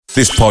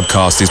This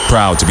podcast is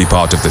proud to be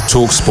part of the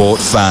TalkSport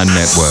Fan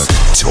Network.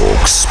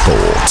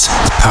 TalkSport.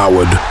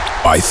 Powered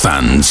by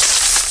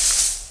fans.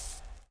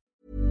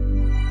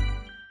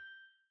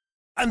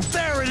 And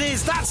there it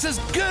is, that's as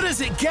good as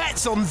it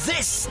gets on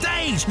this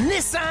stage.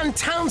 Nissan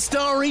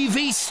Townstar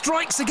EV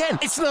strikes again.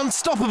 It's an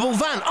unstoppable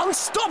van,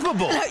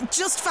 unstoppable.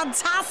 Just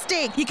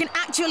fantastic. You can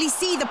actually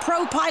see the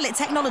Pro Pilot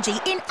technology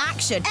in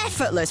action.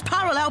 Effortless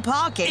parallel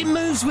parking. It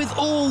moves with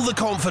all the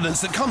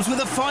confidence that comes with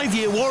a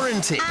 5-year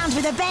warranty. And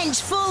with a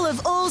bench full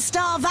of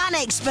all-star van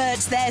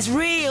experts, there's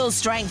real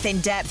strength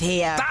in depth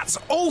here. That's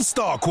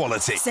all-star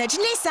quality. Search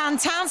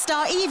Nissan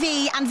Townstar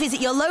EV and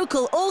visit your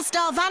local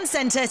all-star van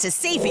centre to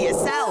see for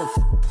yourself.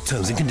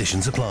 Terms and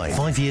conditions apply.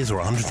 5 years or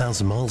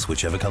 100,000 miles,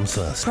 whichever comes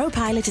first.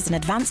 ProPilot is an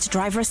advanced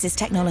driver assist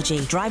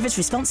technology. Driver's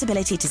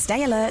responsibility to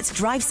stay alert,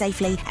 drive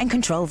safely, and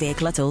control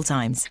vehicle at all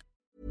times.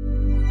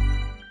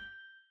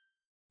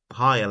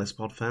 Hi Ellis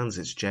Pod fans,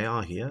 it's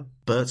JR here.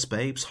 Bert's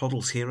Babes,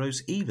 Hoddle's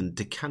Heroes, even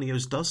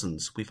DiCanio's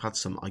Dozens. We've had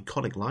some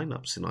iconic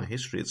lineups in our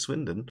history at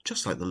Swindon,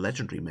 just like the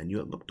legendary menu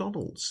at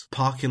McDonald's.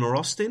 Parkin or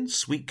Austin,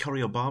 sweet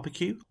curry or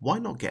barbecue? Why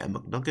not get a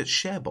McNuggets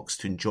share box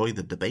to enjoy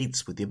the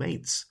debates with your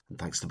mates? And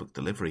thanks to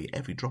McDelivery,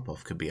 every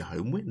drop-off can be a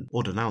home win.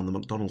 Order now on the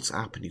McDonald's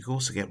app and you can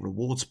also get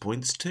rewards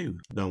points too.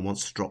 No one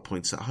wants to drop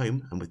points at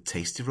home, and with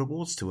tasty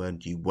rewards to earn,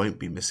 you won't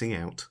be missing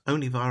out.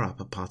 Only via app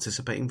at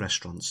participating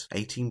restaurants.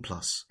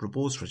 18+.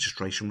 Rewards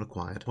registration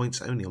required.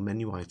 Points only on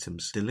menu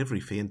items. Delivery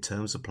fee and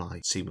terms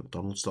apply. See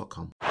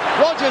mcdonalds.com.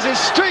 Rodgers is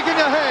streaking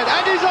ahead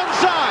and he's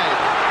onside.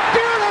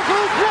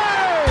 Beautiful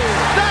play!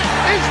 That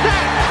is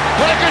that!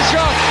 What a good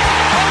shot!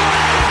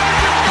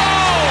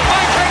 Goal!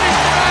 By Kenny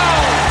Snell!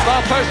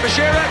 Far post for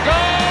Shearer,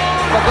 goal!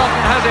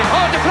 McLaughlin has it.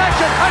 Oh,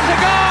 deflection! And a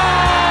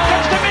goal!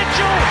 Comes to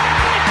Mitchell!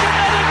 It's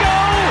another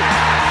goal!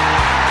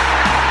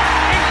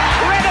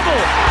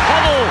 Incredible!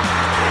 Hoddle!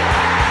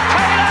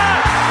 Taylor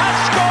has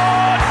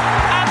scored!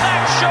 And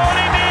that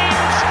surely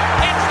means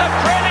it's the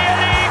Premier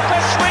League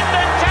for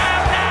Swindon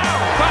Town now!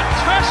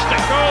 Fantastic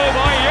goal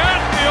by Jan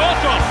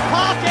Piotr!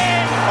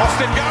 Parkin!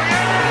 Austin going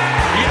in!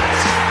 Yes!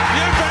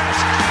 You bet!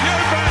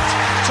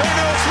 2-0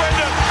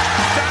 Swindon!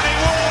 Danny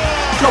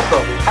Ward! No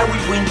problem, I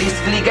will win this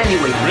league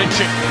anyway.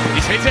 Richie,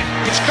 he's hit it!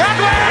 It's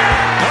Knotweed!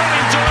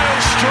 Owen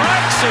Doyle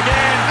strikes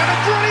again! And a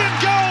brilliant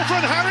goal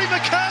from Harry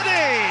McCurdy!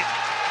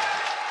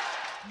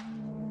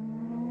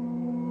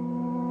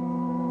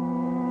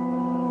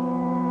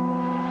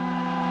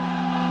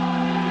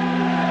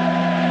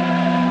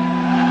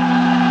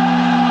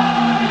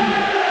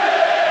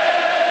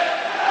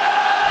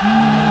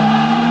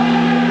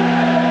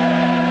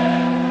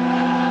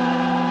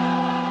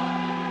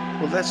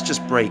 Let's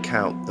just break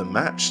out the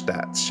match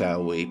stats,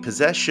 shall we?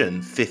 Possession,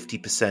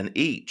 50%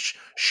 each.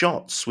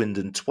 Shots,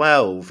 Swindon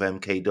 12,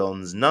 MK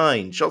Dons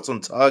 9. Shots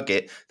on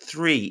target,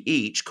 3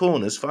 each.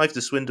 Corners, 5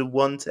 to Swindon,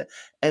 1 to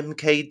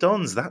MK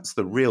Dons. That's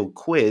the real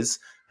quiz.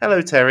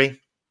 Hello, Terry.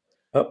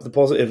 Up the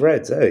positive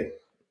Reds, eh?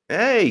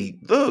 Hey,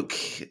 look,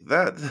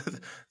 that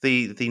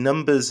the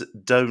numbers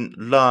don't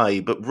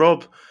lie. But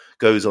Rob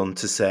goes on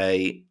to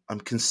say,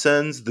 I'm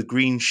concerned the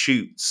green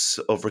shoots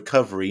of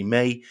recovery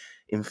may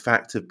in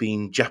fact have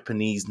been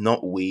Japanese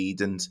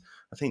knotweed, and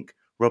I think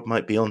Rob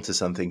might be onto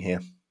something here.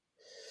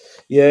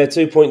 Yeah,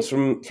 2 points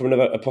from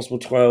a possible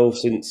 12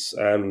 since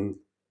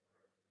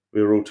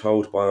we were all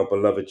told by our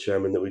beloved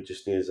chairman that we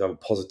just needed to have a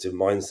positive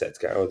mindset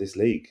to get out of this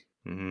league.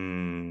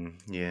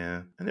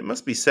 Yeah, and it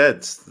must be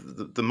said,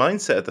 the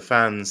mindset of the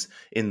fans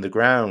in the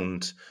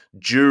ground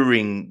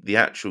during the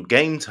actual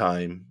game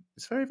time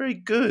is very, very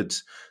good.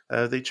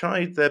 They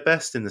tried their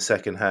best in the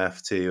second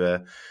half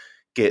to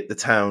get the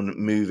town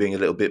moving a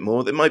little bit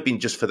more. It might be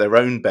just for their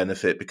own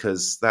benefit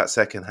because that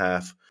second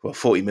half,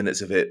 40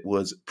 minutes of it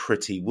was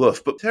pretty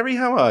woof. But Terry,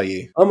 how are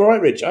you? I'm all right,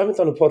 Rich. I haven't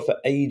done a pod for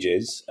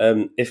ages.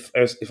 If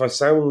I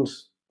sound,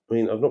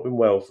 I've not been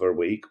well for a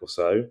week or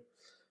so.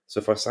 So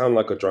if I sound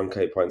like I drank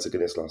 8 pints of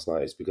Guinness last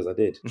night, it's because I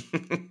did.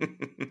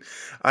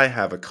 I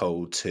have a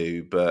cold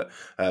too, but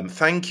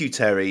thank you,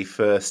 Terry,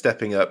 for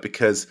stepping up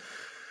because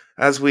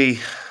as we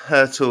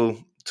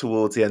hurtle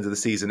towards the end of the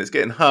season, it's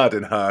getting hard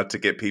and hard to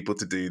get people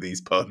to do these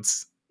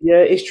pods. Yeah,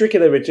 it's tricky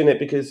though, Rich, isn't it?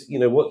 Because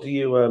what do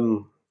you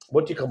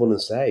come on and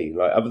say?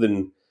 Like, other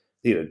than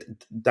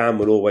Dan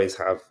will always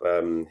have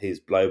his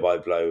blow by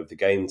blow of the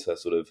game to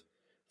sort of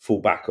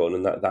fall back on,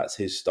 and that's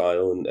his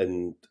style,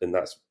 and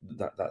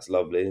that's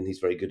lovely, and he's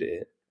very good at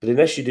it. But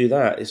unless you do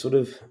that, it's sort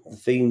of the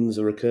themes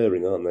are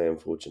recurring, aren't they?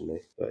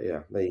 Unfortunately, but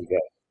yeah, there you go.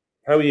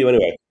 How are you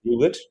anyway? You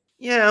good?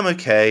 Yeah, I'm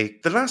okay.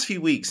 The last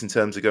few weeks in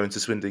terms of going to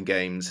Swindon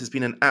games has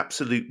been an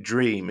absolute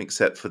dream,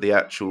 except for the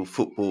actual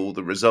football,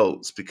 the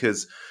results,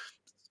 because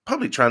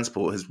public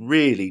transport has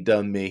really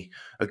done me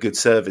a good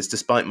service,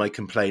 despite my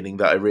complaining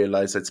that I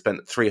realised I'd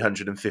spent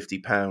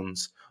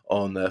 £350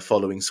 on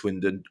following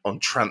Swindon on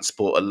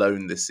transport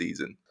alone this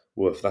season.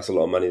 Woof, that's a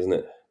lot of money, isn't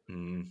it?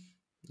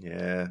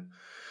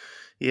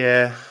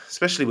 Yeah,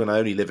 especially when I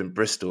only live in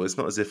Bristol. It's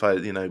not as if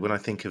when I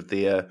think of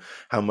the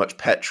how much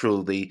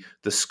petrol the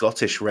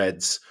Scottish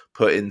Reds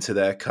put into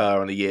their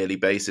car on a yearly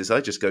basis, I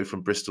just go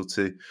from Bristol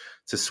to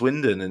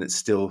Swindon and it's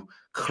still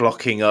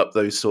clocking up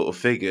those sort of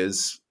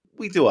figures,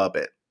 we do our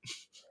bit.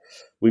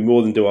 We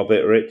more than do our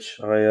bit, Rich.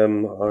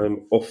 I'm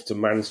off to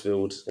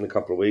Mansfield in a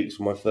couple of weeks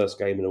for my first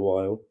game in a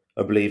while.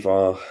 I believe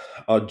our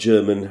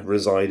German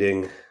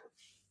residing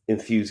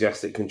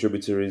enthusiastic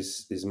contributor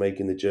is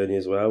making the journey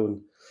as well.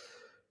 And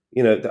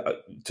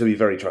to be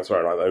very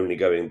transparent, I'm only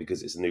going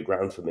because it's a new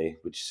ground for me,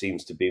 which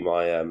seems to be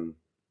my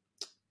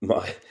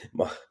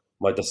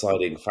my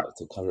deciding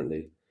factor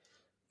currently.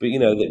 But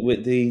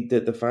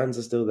the fans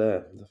are still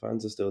there. The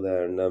fans are still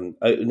there, and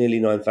nearly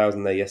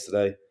 9,000 there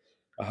yesterday.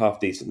 A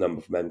half decent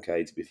number from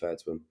MK, to be fair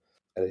to him.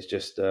 And it's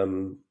just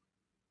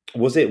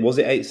was it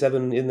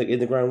 8-7 in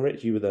the ground,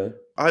 Rich? You were there.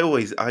 I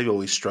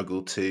always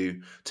struggle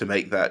to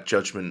make that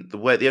judgment.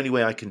 The only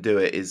way I can do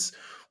it is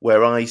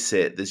where I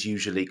sit. There's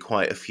usually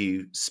quite a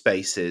few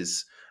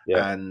spaces,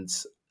 and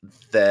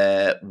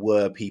there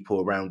were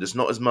people around us.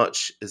 Not as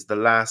much as the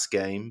last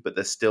game, but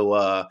there still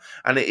are.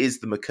 And it is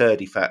the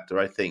McCurdy factor,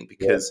 I think,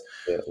 because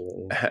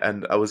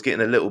and I was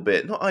getting a little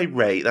bit, not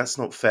irate, that's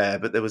not fair,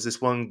 but there was this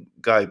one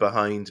guy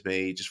behind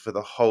me just for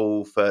the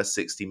whole first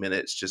 60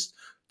 minutes just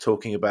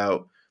talking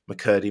about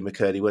McCurdy,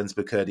 when's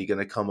McCurdy going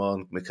to come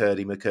on?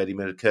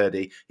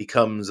 McCurdy. He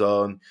comes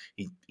on,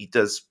 he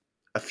does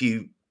a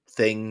few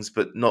things,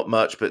 but not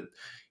much, but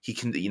he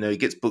can, he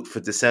gets booked for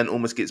dissent,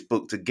 almost gets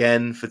booked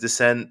again for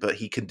dissent, but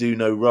he can do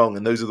no wrong.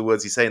 And those are the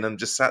words he's saying. And I'm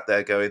just sat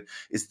there going,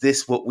 is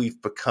this what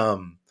we've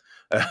become?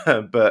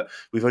 But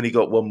we've only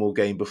got one more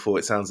game before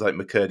it sounds like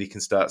McCurdy can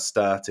start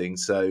starting.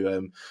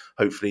 So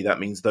hopefully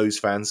that means those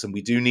fans, and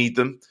we do need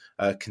them,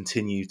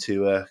 continue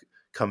to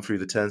come through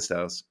the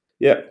turnstiles.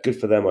 Yeah, good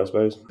for them, I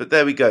suppose. But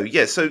there we go.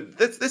 Yeah, so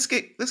let's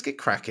get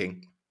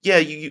cracking. Yeah,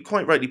 you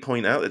quite rightly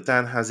point out that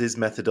Dan has his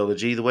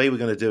methodology. The way we're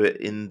going to do it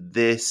in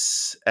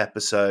this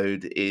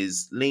episode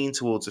is lean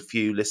towards a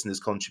few listeners'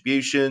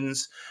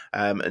 contributions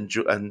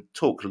and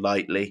talk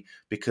lightly,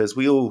 because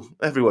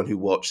everyone who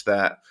watched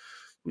that,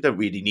 we don't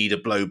really need a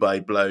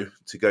blow-by-blow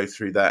to go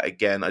through that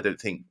again. I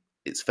don't think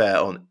it's fair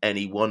on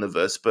any one of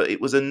us, but it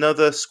was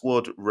another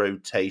squad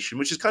rotation,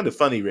 which is kind of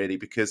funny, really,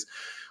 because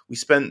we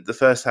spent the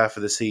first half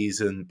of the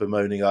season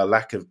bemoaning our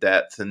lack of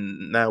depth,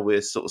 and now we're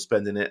sort of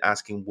spending it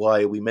asking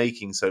why are we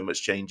making so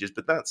much changes.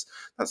 But that's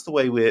the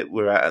way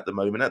we're at the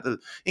moment.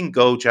 In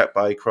goal, Jack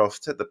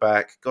Bycroft. At the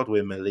back,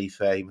 Godwin,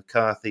 Malife,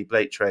 McCarthy,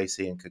 Blake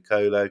Tracy and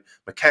Kokolo,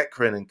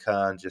 McEachran and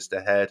Khan just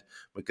ahead,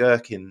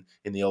 McGurk in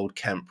the old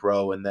Kemp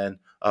role, and then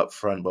up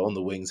front, on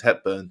the wings,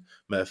 Hepburn,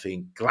 Murphy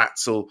and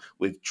Glatzel,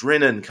 with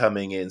Drinan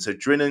coming in. So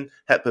Drinan,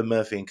 Hepburn,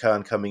 Murphy and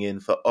Khan coming in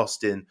for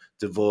Austin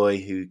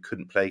Devoy, who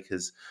couldn't play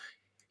because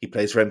he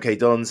plays for MK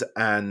Dons,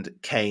 and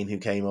Kane, who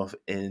came off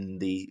in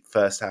the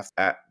first half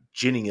at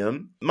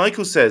Gillingham.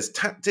 Michael says,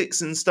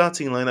 tactics and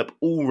starting lineup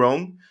all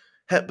wrong.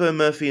 Hepburn,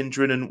 Murphy and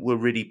Drinan were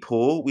really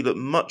poor. We looked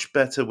much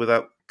better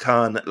without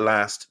Khan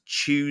last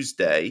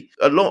Tuesday.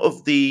 A lot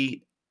of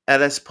the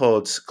LS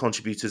Pod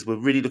contributors were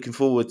really looking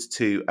forward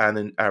to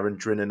Aaron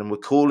Drinan and were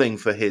calling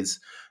for his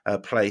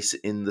place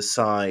in the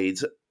side.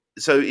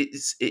 So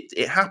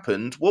it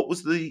happened. What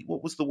was the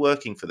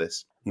working for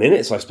this?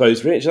 Minutes, I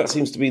suppose, Rich. That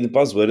seems to be the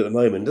buzzword at the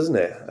moment, doesn't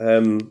it?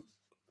 Aaron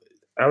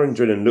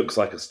Drinan looks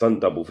like a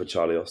stunt double for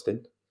Charlie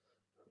Austin.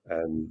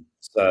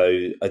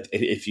 So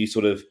if you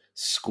sort of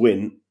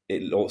squint,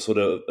 it sort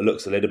of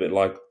looks a little bit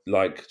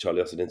like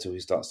Charlie Austin until he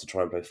starts to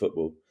try and play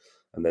football,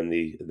 and then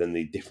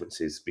the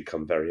differences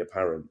become very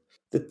apparent.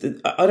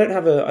 I don't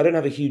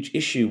have a huge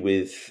issue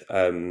with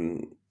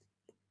the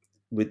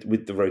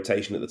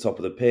rotation at the top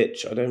of the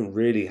pitch. I don't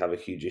really have a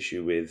huge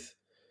issue with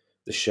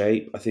the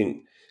shape. I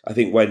think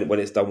when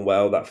it's done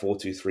well, that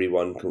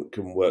 4-2-3-1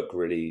 can work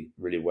really,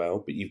 really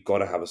well. But you've got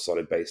to have a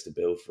solid base to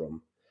build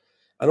from.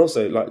 And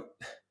also,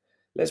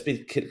 let's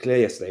be clear,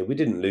 yesterday, we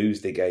didn't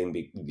lose the game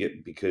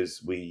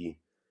because we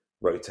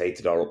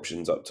rotated our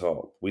options up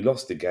top. We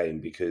lost the game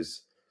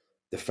because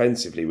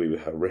defensively we were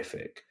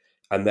horrific.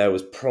 And there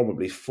was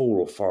probably 4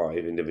 or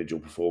 5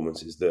 individual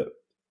performances that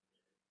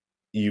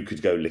you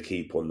could go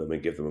L'Equipe on them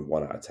and give them a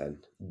 1 out of 10.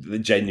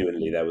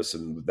 Genuinely, there was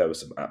some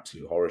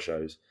absolute horror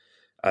shows,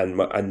 and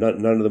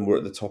none of them were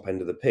at the top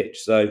end of the pitch.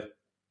 So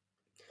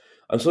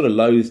I'm sort of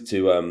loath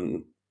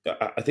to.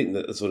 I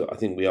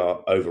think we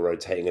are over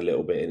rotating a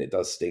little bit, and it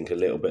does stink a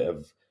little bit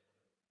of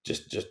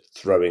just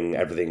throwing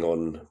everything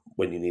on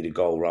when you need a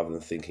goal rather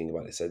than thinking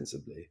about it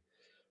sensibly.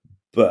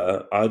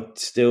 But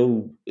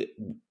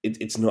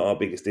it's not our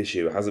biggest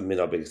issue. It hasn't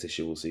been our biggest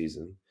issue all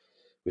season.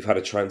 We've had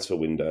a transfer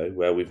window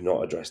where we've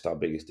not addressed our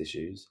biggest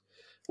issues.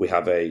 We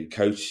have a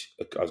coach.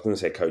 I was going to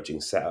say coaching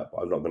setup.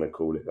 I'm not going to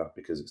call it that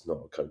because it's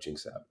not a coaching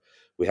setup.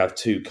 We have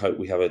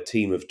we have a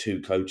team of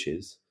 2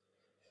 coaches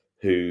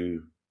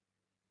who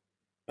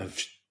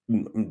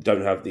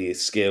don't have the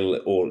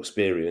skill or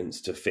experience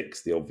to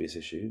fix the obvious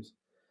issues,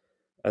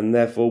 and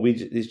therefore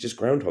it's just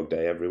Groundhog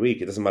Day every week.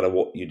 It doesn't matter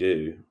what you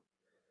do.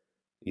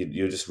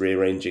 You're just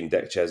rearranging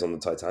deck chairs on the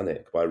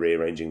Titanic by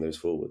rearranging those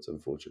forwards,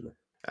 unfortunately.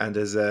 And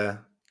as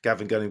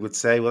Gavin Gunning would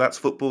say, well, that's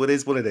football. It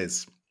is what it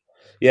is.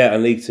 Yeah,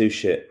 and League 2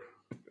 shit.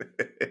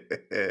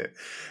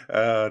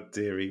 Oh,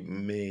 dearie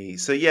me.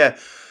 So, yeah,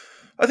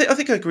 I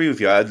think I agree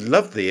with you. I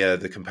love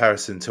the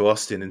comparison to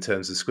Austin in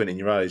terms of squinting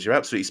your eyes. You're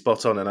absolutely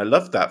spot on, and I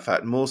love that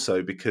fact more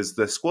so because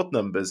the squad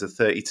numbers are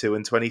 32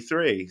 and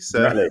 23. So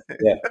Exactly.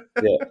 Yeah,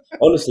 yeah.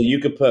 Honestly, you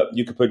could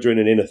put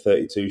Drennan in a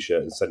 32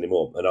 shirt and send him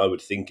on, and I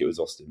would think it was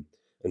Austin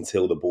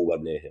until the ball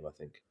went near him. I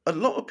think a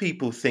lot of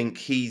people think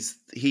he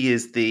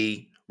is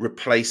the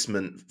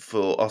replacement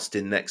for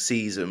Austin next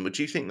season. Would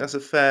you think that's a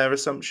fair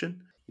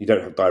assumption? you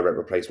don't have direct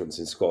replacements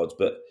in squads,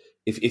 but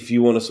if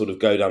you want to sort of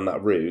go down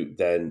that route,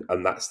 then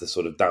and that's the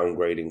sort of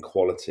downgrading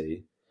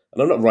quality.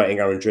 And I'm not writing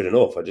Aaron Drennan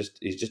off.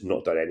 He's just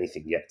not done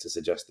anything yet to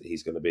suggest that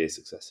he's going to be a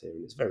success here.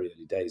 And it's very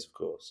early days, of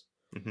course.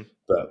 Mm-hmm.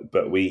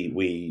 But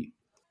we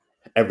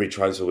every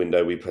transfer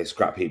window we play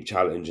scrap heap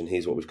challenge, and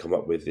here's what we've come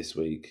up with this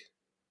week.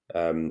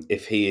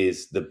 If he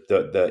is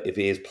if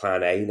he is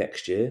plan A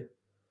next year,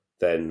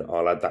 then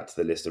I'll add that to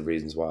the list of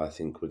reasons why I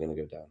think we're going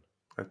to go down.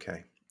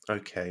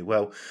 Okay.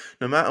 Well,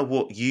 no matter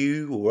what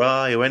you or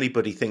I or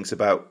anybody thinks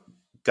about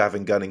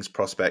Gavin Gunning's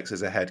prospects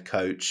as a head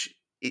coach,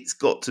 it's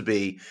got to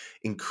be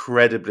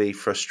incredibly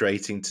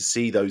frustrating to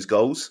see those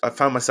goals. I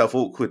found myself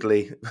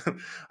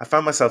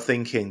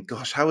thinking,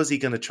 gosh, how is he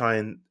going to try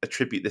and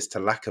attribute this to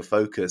lack of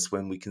focus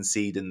when we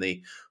concede in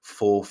the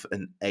 4th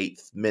and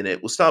 8th minute?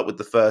 We'll start with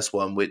the first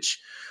one, which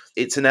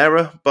it's an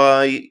error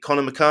by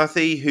Conor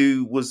McCarthy,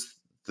 who was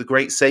the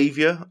great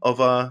saviour of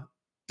our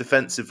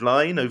defensive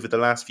line over the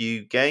last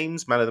few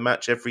games, man of the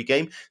match every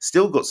game.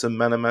 Still got some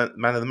man of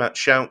the match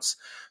shouts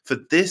for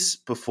this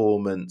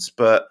performance,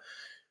 but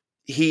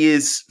he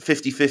is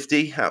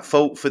 50-50 at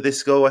fault for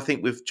this goal, I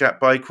think, with Jack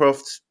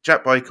Bycroft.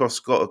 Jack Bycroft's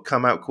got to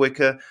come out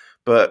quicker,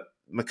 but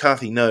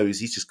McCarthy knows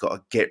he's just got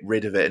to get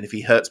rid of it. And if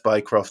he hurts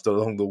Bycroft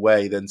along the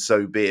way, then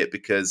so be it,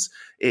 because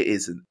it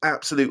is an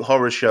absolute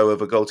horror show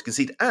of a goal to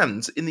concede.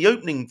 And in the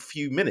opening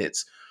few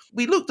minutes,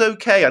 we looked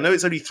okay. I know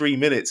it's only 3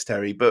 minutes,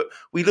 Terry, but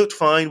we looked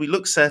fine. We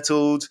looked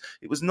settled.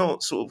 It was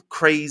not sort of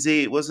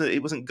crazy. It wasn't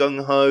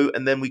gung-ho.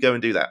 And then we go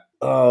and do that.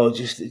 Oh,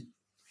 just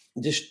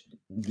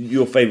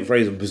your favourite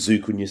phrase of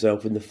bazooking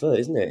yourself in the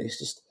foot, isn't it? It's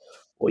just,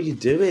 what are you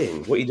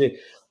doing? What are you doing?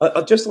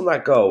 Just on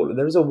that goal,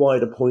 there is a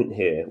wider point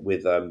here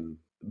with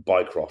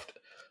Bycroft.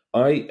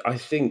 I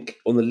think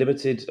on the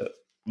limited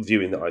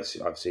viewing that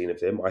I've seen of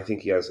him, I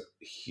think he has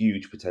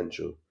huge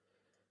potential.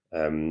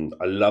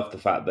 I love the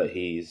fact that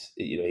he's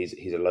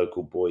a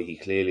local boy. He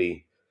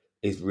clearly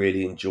is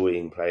really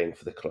enjoying playing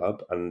for the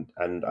club, and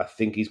I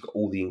think he's got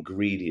all the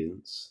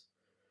ingredients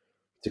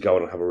to go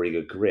on and have a really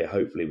good career,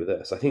 hopefully with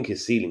us. I think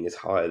his ceiling is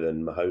higher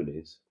than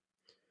Mahoney's,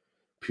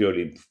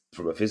 purely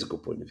from a physical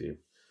point of view.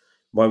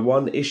 My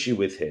one issue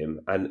with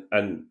him, and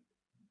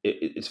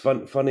it's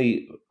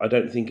funny, I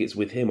don't think it's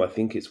with him, I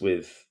think it's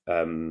with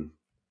Lord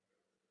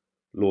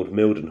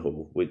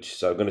Mildenhall,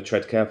 so I'm going to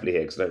tread carefully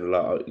here because I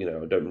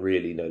don't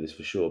really know this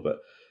for sure, but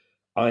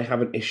I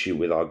have an issue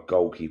with our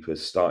goalkeepers'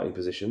 starting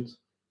positions.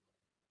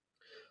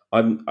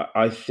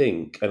 I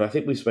think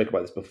we've spoken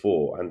about this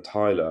before, and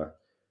Tyler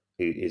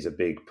is a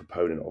big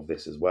proponent of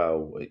this as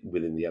well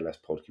within the LS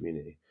pod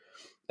community.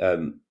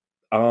 Mildenhall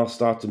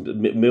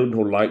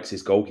likes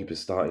his goalkeepers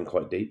starting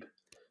quite deep,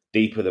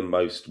 deeper than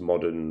most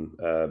modern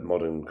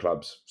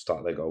clubs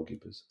start their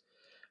goalkeepers.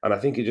 And I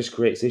think it just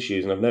creates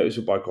issues. And I've noticed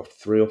with Bycroft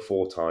 3 or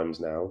 4 times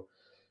now,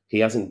 he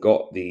hasn't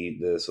got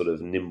the sort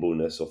of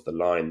nimbleness off the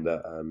line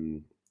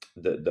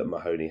that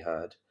Mahoney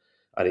had,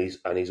 and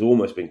he's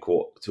almost been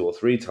caught 2 or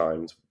 3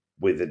 times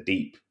with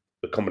a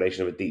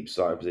combination of a deep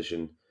starting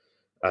position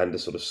and a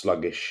sort of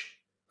sluggish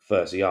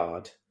first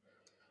yard.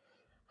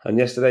 And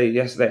yesterday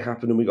it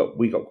happened, and we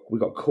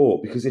got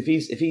caught, because if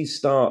he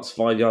starts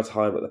 5 yards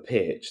higher at the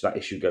pitch, that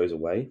issue goes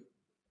away.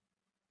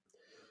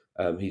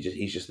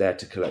 He's just there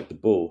to collect the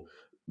ball.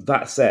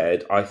 That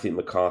said, I think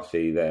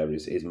McCarthy there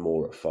is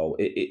more at fault.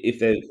 If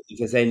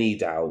there's any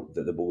doubt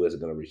that the ball isn't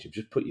going to reach him,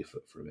 just put your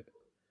foot through it.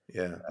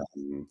 Yeah.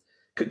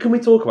 Can we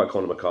talk about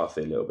Conor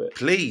McCarthy a little bit?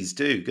 Please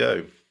do,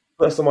 go.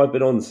 First time I've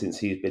been on since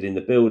he's been in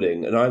the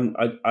building, and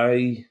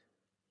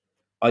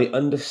I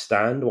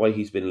understand why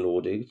he's been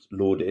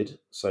lauded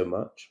so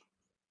much.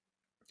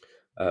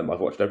 I've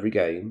watched every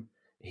game.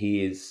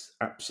 He is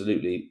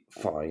absolutely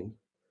fine,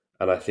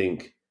 and I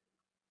think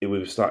we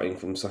were starting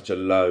from such a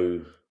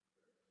low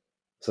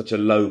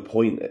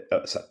point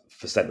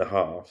for centre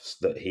halves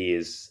that he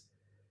is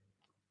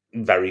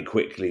very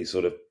quickly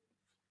sort of.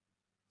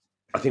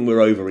 I think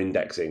we're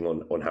over-indexing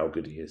on how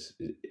good he is,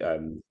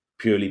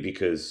 purely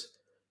because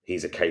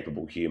he's a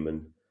capable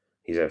human.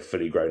 He's a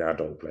fully grown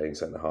adult playing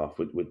centre half,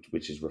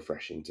 which is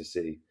refreshing to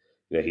see.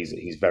 You know,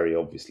 he's very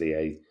obviously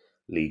a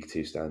League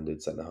Two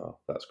standard centre half.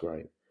 That's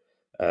great,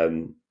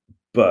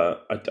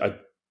 but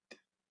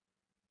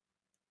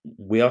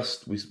we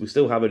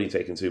still have only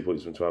taken 2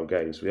 points from 12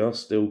 games. We are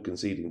still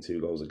conceding 2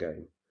 goals a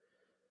game.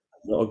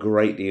 Not a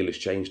great deal has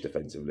changed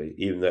defensively,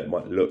 even though it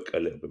might look a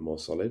little bit more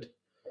solid.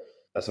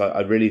 So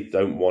I really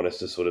don't want us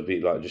to sort of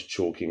be like just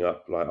chalking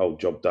up like, oh,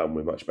 job done,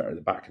 we're much better at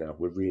the back now.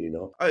 We're really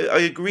not. I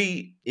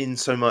agree in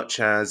so much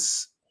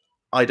as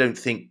I don't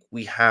think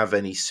we have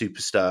any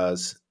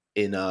superstars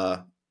in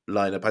our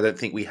lineup. I don't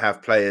think we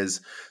have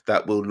players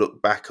that we'll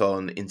look back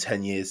on in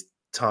 10 years'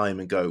 time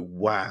and go,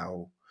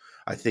 wow,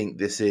 I think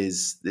this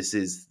is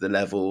the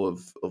level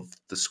of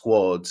the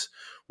squad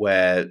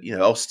where,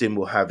 Austin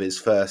will have his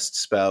first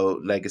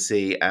spell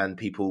legacy and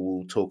people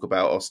will talk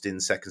about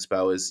Austin's second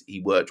spell as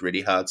he worked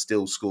really hard,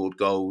 still scored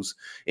goals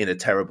in a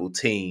terrible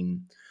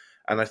team.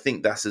 And I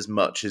think that's as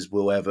much as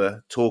we'll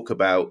ever talk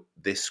about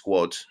this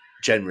squad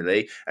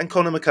generally. And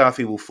Conor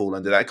McCarthy will fall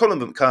under that. Conor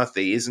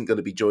McCarthy isn't going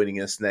to be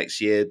joining us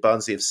next year.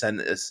 Barnsley have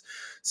sent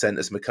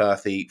us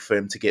McCarthy for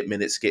him to get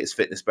minutes, get his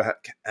fitness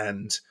back.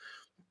 And,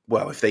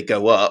 well, if they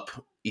go up,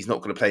 he's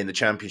not going to play in the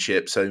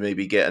Championship. So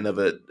maybe get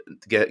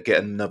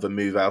another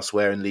move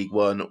elsewhere in League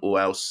One or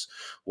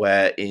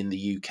elsewhere in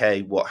the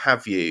UK, what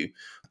have you.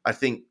 I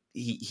think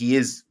he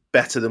is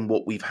better than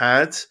what we've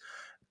had.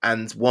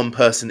 And one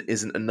person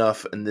isn't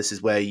enough. And this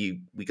is where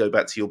we go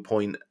back to your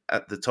point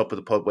at the top of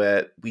the pod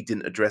where we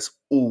didn't address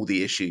all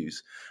the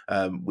issues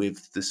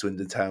with the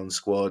Swindon Town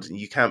squad. And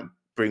you can't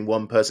bring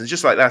one person,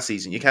 just like last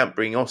season, you can't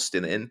bring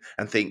Austin in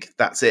and think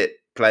that's it,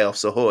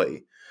 playoffs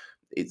ahoy.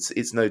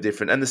 It's no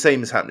different. And the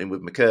same is happening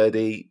with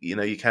McCurdy.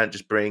 You can't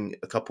just bring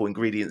a couple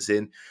ingredients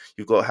in.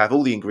 You've got to have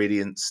all the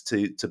ingredients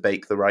to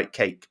bake the right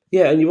cake.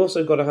 Yeah, and you've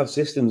also got to have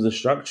systems and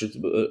structure to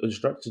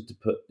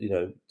put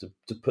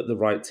to put the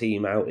right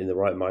team out in the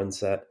right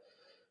mindset,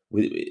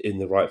 in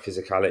the right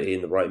physicality,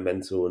 in the right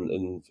mental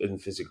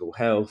and physical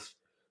health.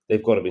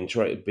 They've got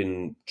to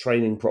been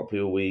training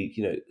properly all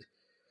week.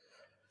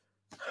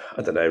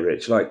 I don't know,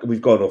 Rich. Like we're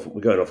going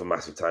off a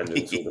massive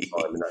tangent all the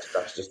time, and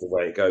that's just the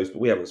way it goes. But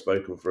we haven't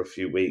spoken for a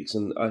few weeks,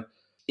 and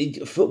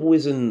football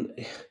isn't.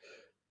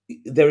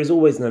 There is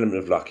always an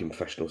element of luck in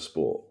professional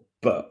sport,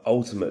 but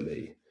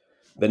ultimately,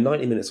 the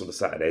 90 minutes on a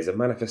Saturday is a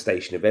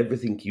manifestation of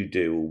everything you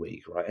do all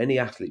week. Right? Any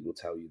athlete will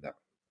tell you that.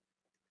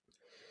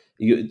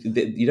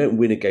 You don't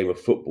win a game of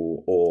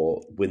football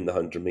or win the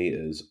 100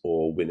 meters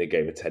or win a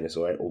game of tennis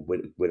or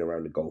win a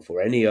round of golf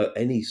or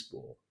any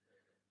sport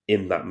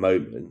in that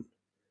moment.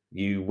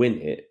 You win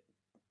it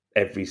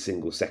every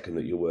single second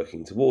that you're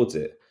working towards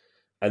it.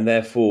 And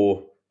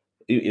therefore,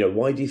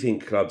 why do you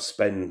think clubs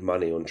spend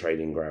money on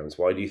training grounds?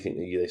 Why do you think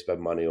that they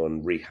spend money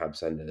on rehab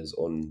centres,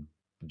 on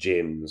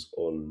gyms,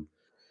 on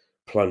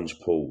plunge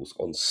pools,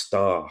 on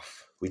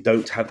staff? We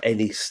don't have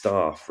any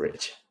staff,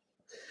 Rich.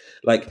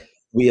 Like,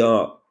 we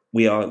are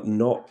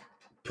not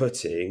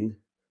putting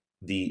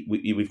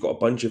we've got a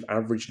bunch of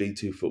average League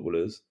Two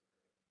footballers,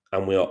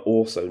 and we are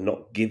also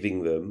not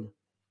giving them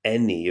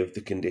any of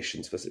the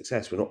conditions for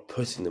success. We're not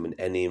putting them in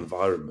any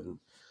environment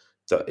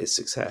that is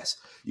success.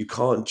 You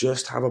can't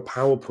just have a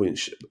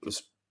PowerPoint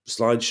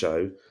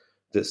slideshow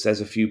that says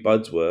a few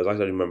buzzwords. I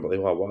don't remember what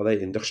they are. What are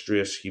they?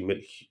 Industrious,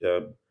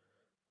 humility,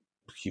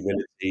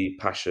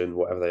 passion,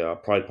 whatever they are.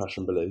 Pride,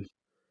 passion, belief.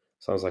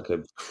 Sounds like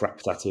a crap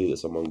tattoo that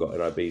someone got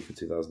in IB for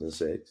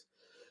 2006.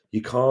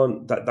 You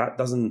can't.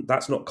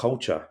 That's not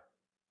culture.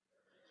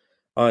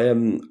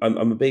 I'm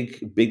a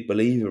big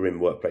believer in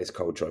workplace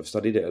culture. I've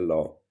studied it a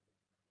lot.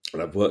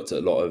 And I've worked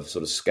at a lot of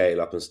sort of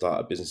scale up and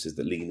startup businesses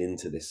that lean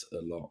into this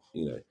a lot.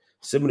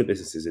 Similar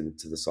businesses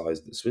into the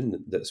size that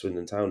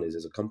Swindon Town is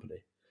as a company.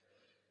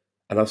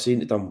 And I've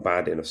seen it done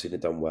badly and I've seen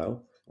it done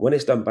well. When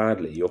it's done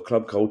badly, your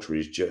club culture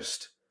is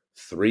just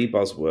 3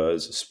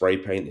 buzzwords spray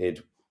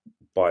painted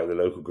by the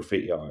local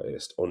graffiti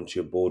artist onto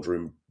your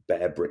boardroom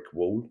bare brick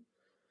wall.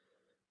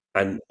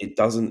 And it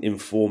doesn't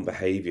inform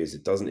behaviours.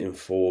 It doesn't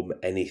inform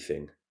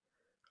anything.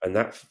 And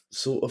that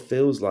sort of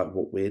feels like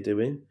what we're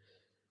doing.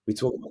 We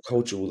talk about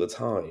culture all the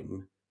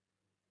time,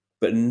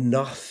 but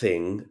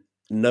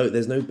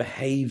there's no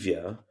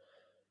behaviour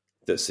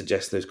that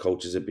suggests those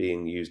cultures are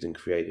being used and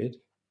created.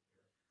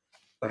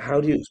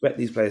 How do you expect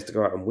these players to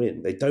go out and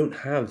win? They don't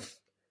have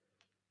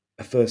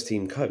a first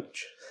team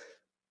coach.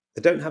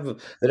 They don't have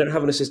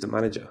an assistant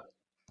manager.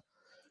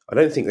 I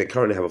don't think they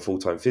currently have a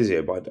full-time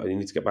physio, but I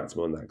need to get back to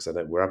me on that because I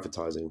know we're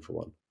advertising for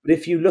one. But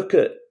if you look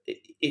at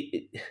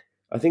it,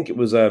 I think it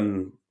was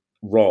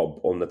Rob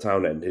on the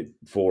Town End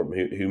forum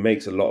who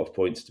makes a lot of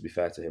points, to be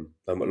fair to him,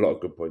 a lot of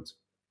good points.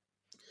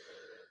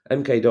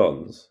 MK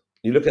Dons,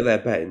 you look at their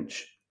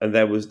bench and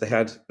they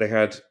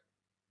had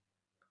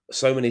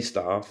so many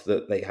staff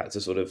that they had to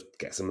sort of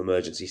get some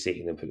emergency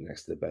seating and put it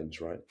next to the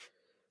bench, right?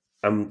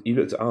 And you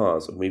looked at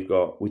ours and we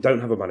don't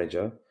have a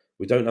manager,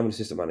 we don't have an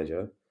assistant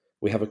manager,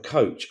 we have a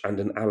coach and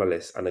an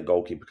analyst and a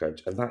goalkeeper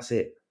coach, and that's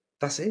it.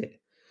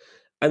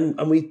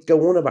 And we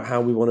go on about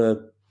how we want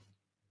to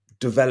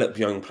develop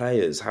young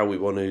players, how we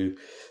want to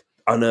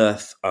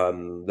unearth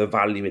the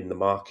value in the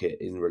market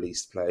in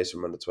released players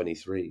from under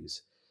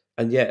 23s.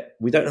 And yet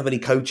we don't have any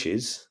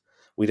coaches.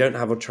 We don't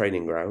have a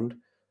training ground.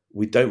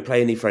 We don't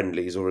play any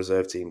friendlies or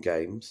reserve team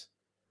games.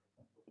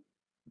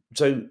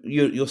 So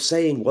you're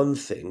saying one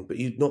thing, but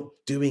you're not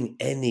doing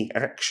any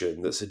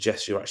action that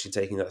suggests you're actually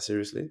taking that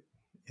seriously.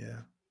 Yeah.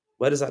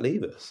 Where does that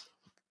leave us?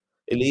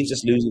 It leaves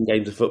us losing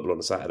games of football on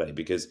a Saturday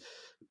because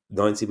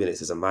 90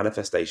 minutes is a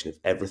manifestation of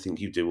everything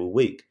you do all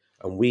week.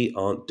 And we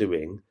aren't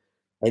doing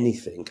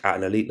anything at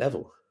an elite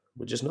level.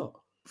 We're just not.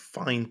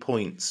 Fine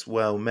points,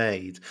 well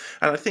made.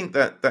 And I think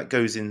that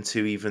goes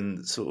into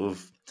even sort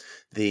of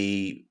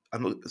the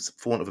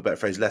for want of a better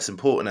phrase, less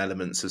important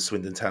elements of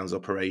Swindon Town's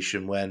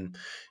operation when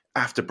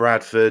after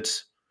Bradford,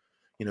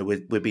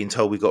 we're being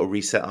told we've got to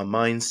reset our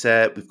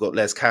mindset. We've got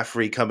Les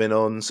Caffrey coming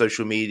on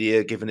social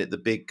media, giving it the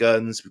big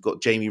guns. We've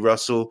got Jamie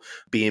Russell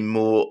being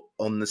more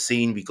on the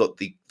scene. We've got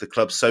the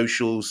club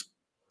socials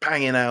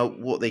banging out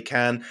what they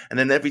can. And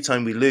then every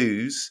time we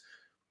lose,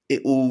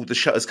 the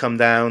shutters come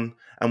down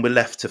and we're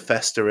left to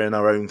fester in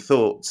our own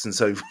thoughts and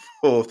so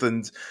forth.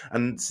 And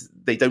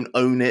they don't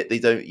own it. They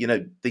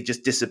don't, they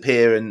just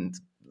disappear and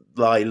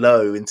lie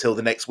low until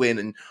the next win.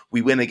 And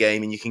we win a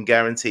game, and you can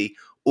guarantee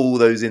all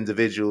those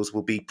individuals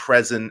will be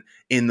present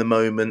in the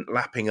moment,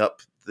 lapping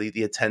up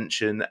the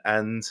attention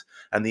and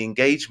the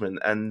engagement.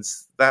 And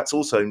that's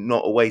also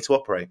not a way to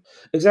operate.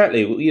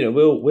 Exactly.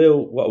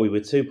 We'll what are we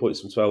with 2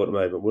 points from 12 at the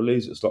moment? We'll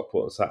lose at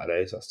Stockport on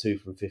Saturday, so that's 2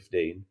 from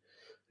 15.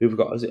 Who have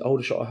we got? Is it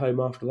Aldershot at home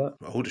after that?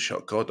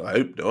 Aldershot, God, I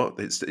hope not.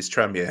 It's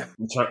Tranmere.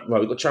 Right,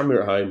 we've got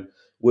Tranmere at home.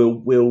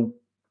 We'll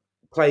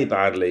play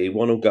badly.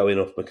 One will go in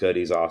off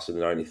McCurdy's arse in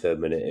the 93rd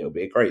minute. It'll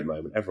be a great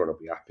moment. Everyone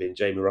will be happy. And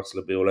Jamie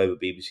Russell will be all over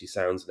BBC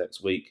Sounds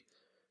next week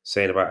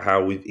saying about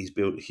how he's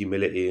built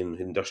humility and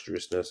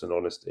industriousness and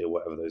honesty, or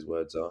whatever those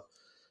words are,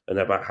 and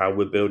about how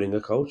we're building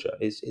a culture.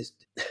 It's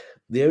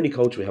the only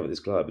culture we have at this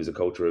club is a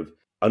culture of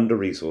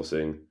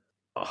under-resourcing,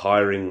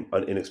 hiring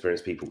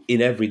inexperienced people in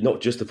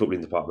not just the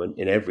footballing department,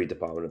 in every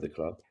department of the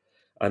club,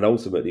 and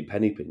ultimately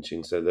penny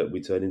pinching so that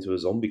we turn into a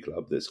zombie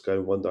club that's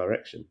going one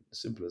direction.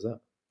 As simple as that.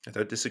 I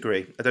don't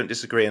disagree.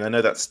 And I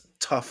know that's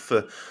tough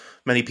for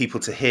many people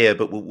to hear,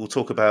 but we'll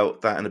talk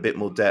about that in a bit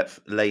more depth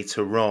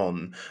later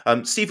on.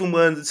 Stephen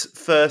Wern's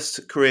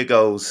first career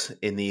goals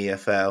in the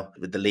EFL,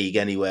 with the league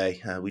anyway.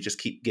 We just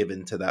keep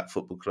giving to that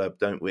football club,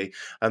 don't we?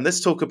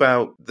 Let's talk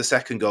about the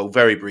second goal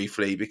very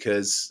briefly,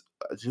 because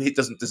it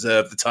doesn't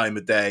deserve the time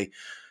of day.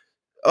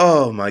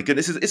 Oh my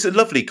goodness, it's a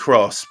lovely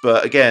cross,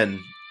 but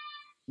again,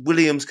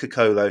 Williams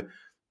Kokolo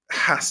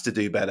has to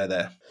do better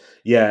there.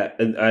 Yeah,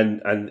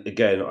 and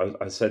again,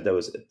 I said there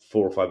was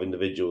 4 or 5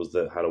 individuals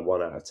that had a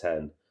 1 out of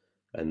 10,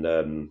 and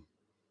I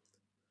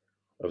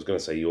was going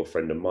to say your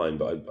friend and mine,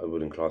 but I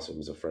wouldn't class him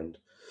as a friend.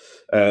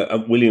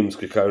 And Williams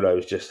Kokolo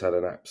has just had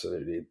an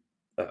absolute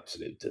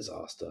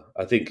disaster.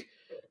 I think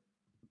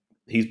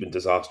he's been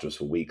disastrous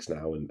for weeks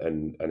now,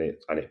 and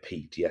it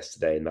peaked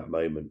yesterday in that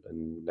moment.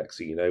 And next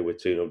thing you know, we're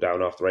 2-0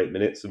 down after 8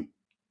 minutes, and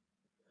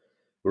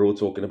we're all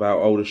talking about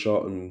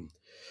Aldershot and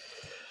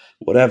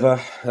whatever.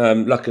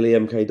 Luckily,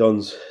 MK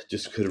Dons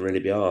just couldn't really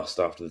be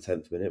arsed after the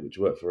 10th minute, which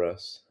worked for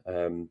us.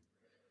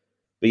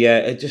 But yeah,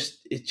 it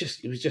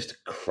was just a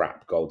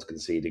crap goal to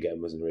concede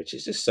again, wasn't it, Rich?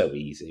 It's just so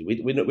easy.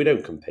 We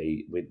don't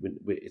compete.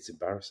 It's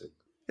embarrassing.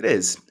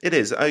 It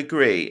is. I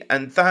agree.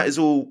 And that is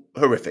all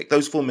horrific.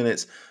 Those 4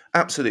 minutes,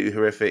 absolutely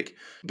horrific.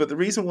 But the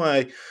reason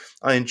why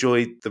I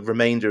enjoyed the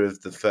remainder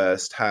of the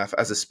first half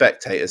as a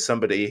spectator,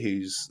 somebody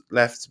who's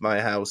left my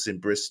house in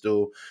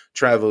Bristol,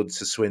 travelled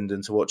to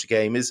Swindon to watch a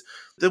game, is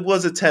there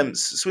was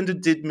attempts.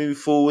 Swindon did move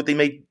forward.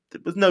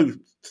 There was no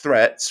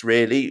threats,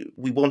 really.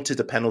 We wanted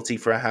a penalty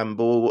for a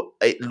handball.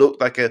 It looked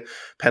like a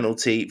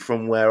penalty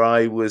from where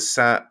I was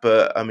sat,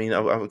 but I mean,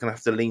 I'm going to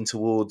have to lean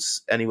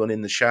towards anyone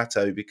in the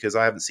chateau because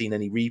I haven't seen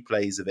any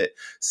replays of it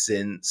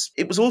since.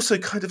 It was also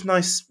kind of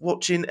nice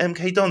watching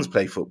MK Dons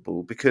play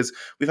football, because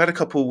we've had a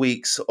couple of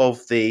weeks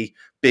of the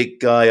big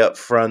guy up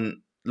front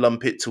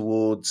lump it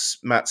towards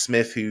Matt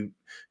Smith, who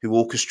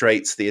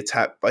orchestrates the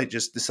attack by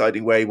just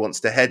deciding where he wants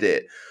to head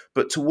it.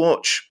 But to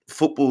watch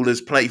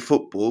footballers play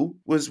football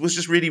was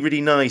just really,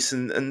 really nice.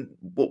 And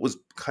what was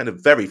kind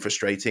of very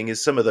frustrating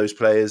is some of those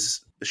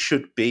players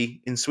should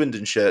be in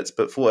Swindon shirts,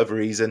 but for whatever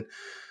reason,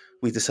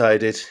 we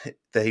decided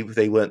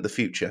they weren't the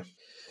future.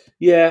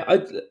 Yeah,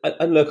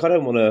 and look, I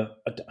don't want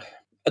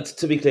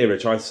to be clear,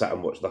 Rich, I sat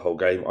and watched the whole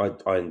game.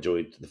 I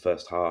enjoyed the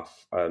first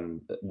half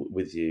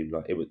with you.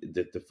 Like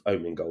the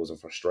opening goals are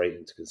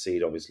frustrating to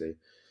concede, obviously,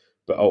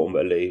 but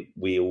ultimately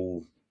we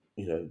all,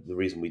 the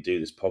reason we do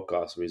this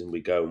podcast, the reason we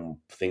go and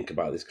think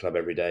about this club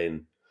every day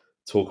and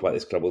talk about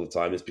this club all the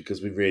time is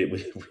because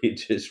we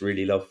just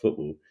really love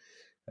football.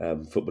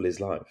 Football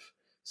is life.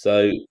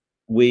 So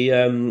we,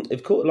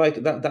 of course, like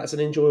that's an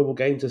enjoyable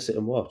game to sit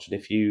and watch. And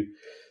if you,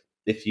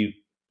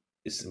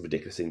 it's a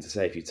ridiculous thing to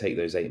say, if you take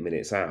those 8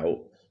 minutes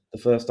out, the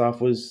first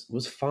half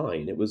was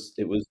fine. It was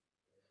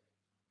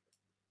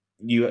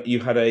you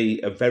had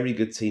a very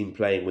good team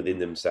playing within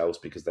themselves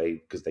because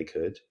they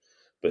could,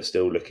 but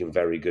still looking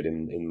very good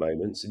in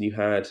moments. And you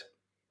had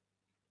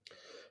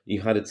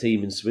a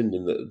team in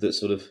Swindon that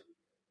sort of,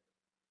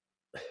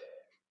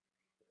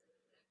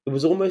 it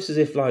was almost as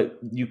if like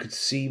you could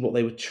see what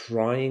they were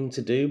trying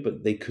to do,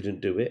 but they couldn't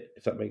do it,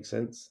 if that makes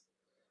sense.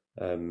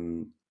 I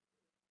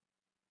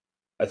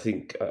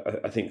think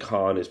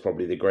Khan is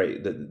probably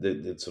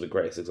the sort of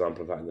greatest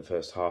example of that in the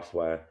first half,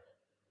 where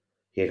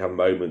he had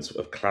moments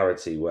of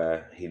clarity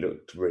where he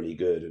looked really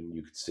good and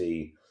you could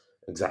see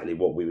exactly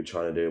what we were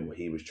trying to do and what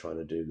he was trying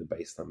to do in the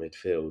base of that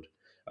midfield.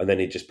 And then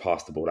he just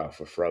passed the ball out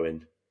for a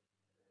throw-in.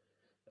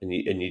 And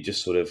you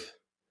just sort of,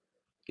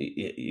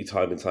 you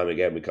time and time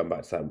again, we come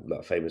back to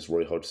that famous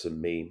Roy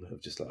Hodgson meme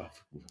of just like, oh,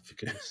 for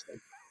goodness sake.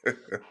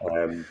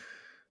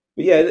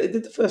 But yeah,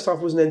 the first half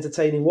was an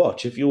entertaining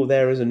watch. If you're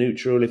there as a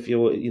neutral, if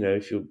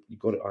you've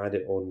got it, I had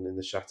it on in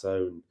the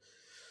chateau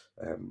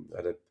and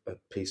had a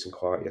peace and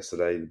quiet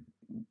yesterday.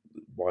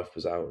 Wife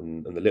was out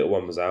and the little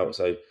one was out,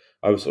 so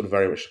I was sort of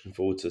very much looking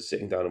forward to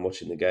sitting down and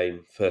watching the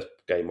game. First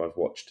game I've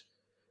watched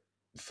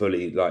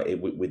fully, like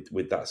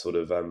with that sort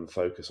of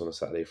focus on a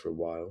Saturday for a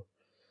while,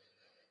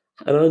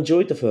 and I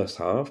enjoyed the first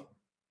half.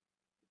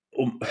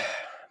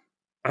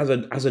 As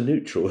a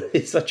neutral,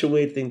 it's such a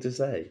weird thing to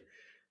say.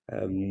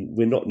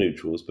 We're not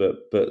neutrals,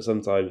 but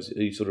sometimes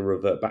you sort of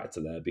revert back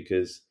to there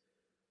because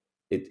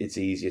it's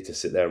easier to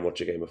sit there and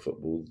watch a game of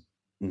football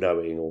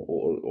knowing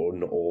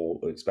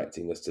or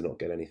expecting us to not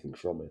get anything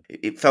from it.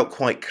 It felt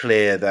quite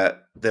clear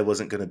that there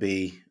wasn't going to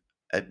be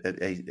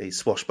a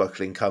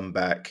swashbuckling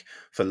comeback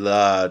for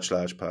large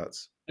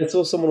parts. I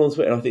saw someone on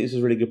Twitter, and I think this is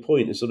a really good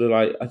point. It's sort of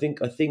like I think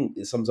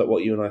it sums up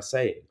what you and I are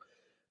saying.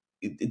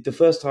 The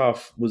first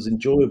half was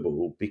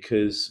enjoyable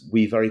because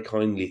we very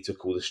kindly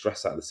took all the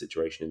stress out of the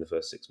situation in the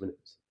first 6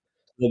 minutes.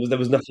 There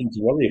was nothing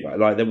to worry about.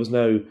 Like there was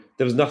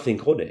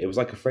nothing on it. It was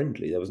like a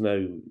friendly.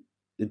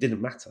 It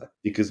didn't matter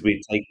because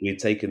we'd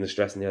taken the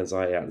stress and the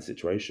anxiety out of the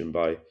situation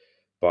by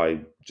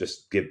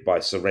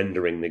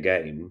surrendering the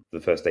game for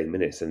the first 8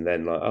 minutes, and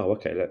then like, oh,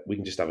 okay, we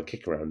can just have a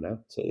kick around now.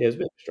 So yeah, it was a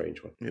bit of a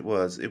strange one. It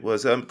was.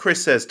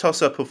 Chris says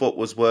toss up of what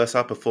was worse,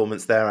 our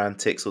performance, their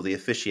antics, or the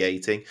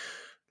officiating.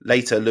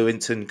 Later,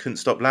 Lewington couldn't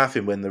stop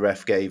laughing when the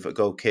ref gave a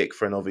goal kick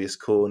for an obvious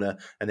corner,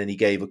 and then he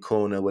gave a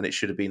corner when it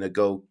should have been a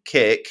goal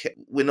kick.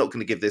 We're not going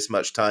to give this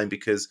much time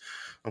because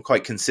I'm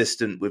quite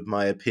consistent with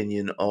my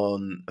opinion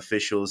on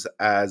officials,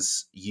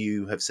 as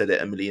you have said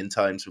it a million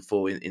times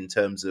before in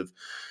terms of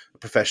a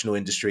professional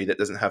industry that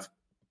doesn't have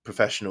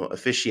professional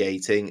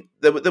officiating.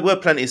 There were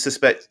plenty of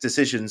suspect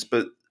decisions,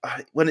 but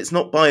when it's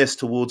not biased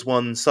towards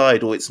one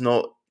side, or it's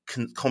not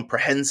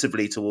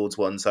comprehensively towards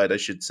one side, I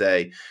should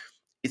say,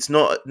 it's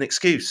not an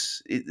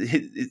excuse.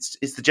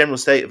 It's the general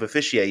state of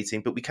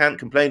officiating, but we can't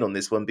complain on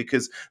this one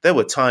because there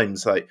were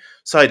times like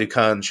Saidu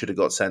Khan should have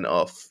got sent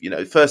off.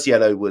 First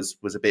yellow was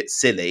a bit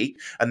silly,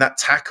 and that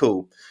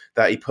tackle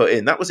that he put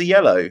in, that was a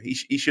yellow.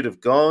 He should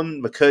have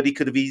gone. McCurdy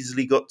could have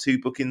easily got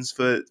 2 bookings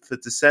for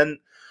dissent.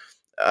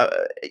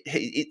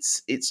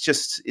 It's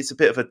a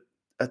bit of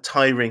a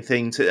tiring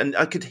thing and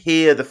I could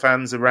hear the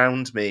fans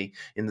around me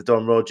in the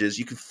Don Rogers.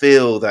 You could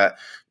feel that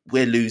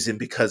we're losing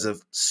because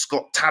of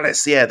Scott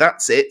Tallis. Yeah,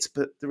 that's it.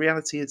 But the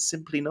reality is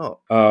simply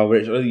not. Oh,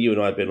 Rich, you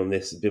and I have been on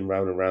this, been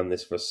round and round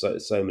this for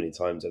so many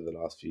times over the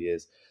last few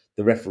years.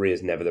 The referee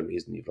is never the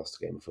reason you've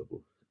lost a game of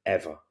football,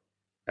 ever.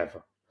 And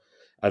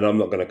I'm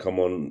not going to come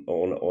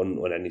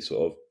on any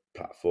sort of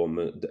platform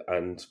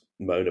and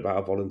moan about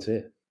a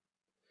volunteer.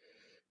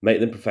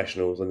 Make them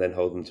professionals and then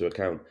hold them to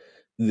account.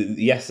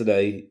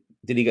 Yesterday,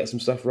 did he get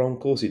some stuff wrong? Of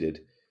course he did.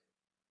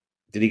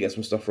 Did he get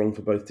some stuff wrong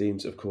for both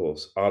teams? Of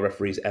course. Are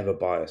referees ever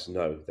biased?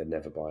 No, they're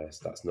never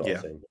biased. That's not a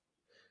thing.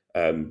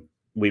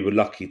 We were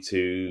lucky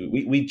to...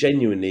 We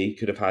genuinely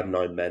could have had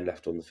 9 men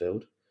left on the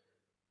field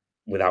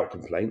without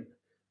complaint.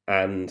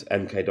 And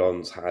MK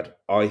Dons had,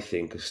 I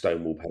think, a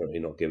stonewall penalty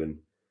not given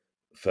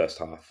first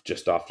half,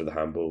 just after the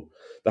handball.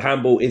 The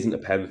handball isn't a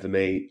pen for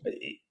me.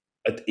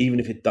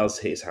 Even if it does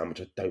hit his hand, which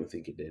I don't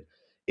think it did,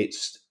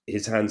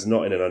 his hand's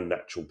not in an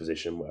unnatural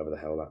position, whatever the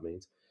hell that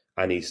means.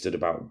 And he stood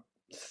about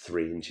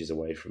 3 inches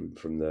away from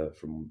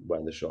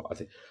where the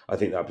shot. I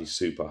think that'd be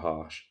super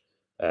harsh.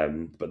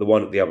 But the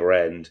one at the other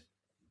end,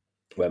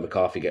 where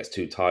McCarthy gets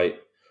too tight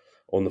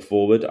on the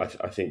forward, I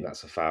think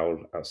that's a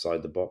foul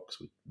outside the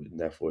box. And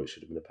therefore, it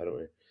should have been a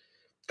penalty.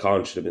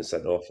 Khan should have been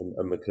sent off, and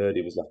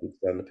McCurdy was lucky to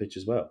stay on the pitch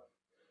as well.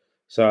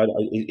 So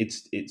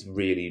it's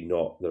really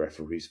not the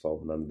referee's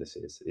fault. None of this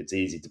is. It's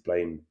easy to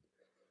blame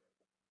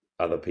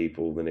other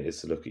people than it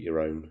is to look at your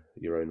own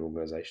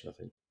organisation, I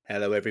think.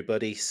 Hello,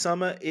 everybody.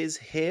 Summer is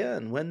here,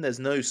 and when there's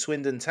no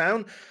Swindon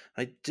Town,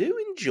 I do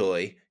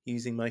enjoy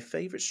using my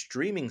favourite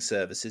streaming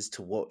services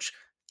to watch,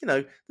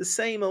 the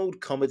same old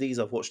comedies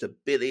I've watched a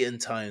billion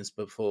times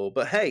before.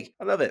 But hey,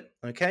 I love it,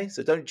 okay?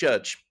 So don't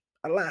judge.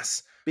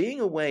 Alas, being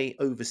away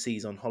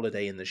overseas on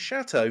holiday in the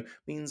chateau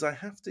means I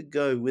have to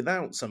go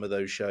without some of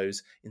those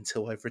shows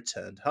until I've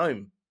returned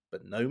home.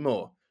 But no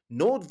more.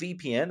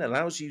 NordVPN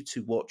allows you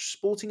to watch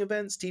sporting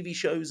events, TV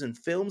shows, and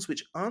films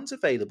which aren't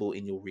available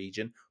in your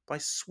region by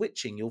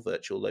switching your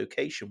virtual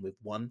location with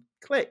one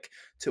click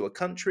to a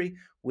country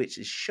which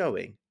is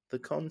showing the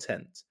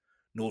content.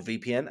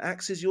 NordVPN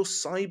acts as your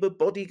cyber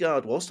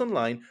bodyguard whilst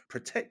online,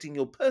 protecting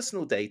your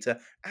personal data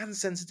and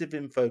sensitive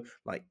info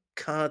like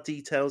card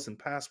details and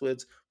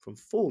passwords from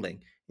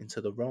falling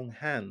into the wrong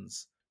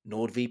hands.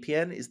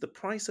 NordVPN is the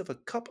price of a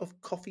cup of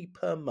coffee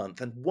per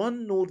month, and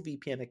one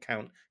NordVPN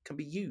account can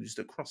be used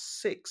across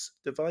 6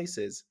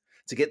 devices.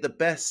 To get the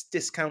best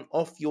discount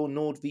off your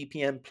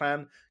NordVPN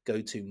plan,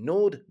 go to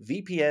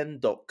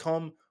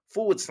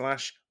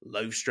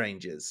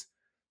nordvpn.com/lowstrangers.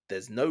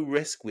 There's no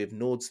risk with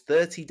Nord's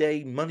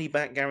 30-day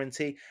money-back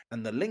guarantee,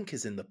 and the link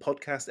is in the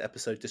podcast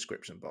episode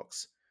description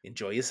box.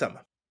 Enjoy your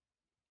summer.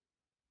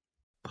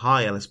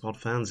 Hi Ellis Pod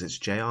fans, it's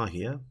JR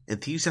here,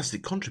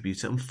 enthusiastic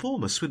contributor and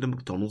former Swindon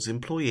McDonald's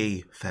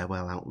employee.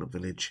 Farewell Outlet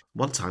Village.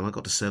 One time I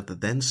got to serve the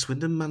then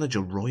Swindon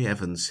manager Roy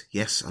Evans.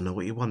 Yes, I know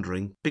what you're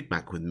wondering. Big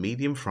Mac with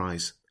medium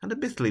fries. And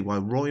admittedly, while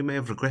Roy may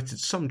have regretted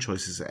some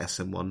choices at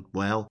SM1,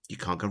 well, you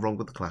can't go wrong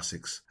with the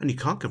classics. And you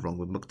can't go wrong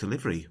with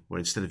McDelivery, where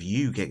instead of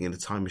you getting in a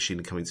time machine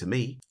and coming to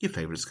me, your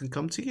favourites can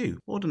come to you.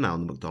 Order now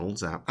on the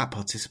McDonald's app. At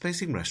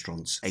participating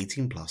restaurants,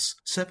 18 plus.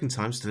 Serving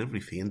times, delivery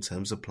fee and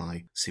terms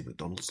apply. See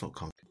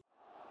mcdonalds.com.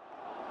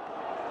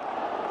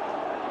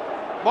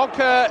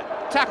 Monker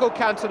tackled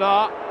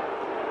Cantona.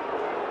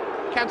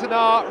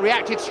 Cantona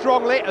reacted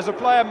strongly, as a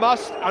player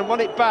must, and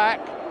won it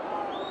back.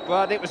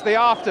 But it was the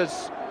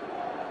afters.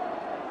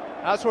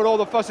 That's what all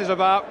the fuss is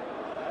about.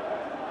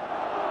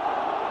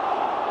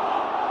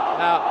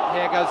 Now,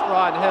 here goes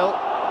Brian Hill.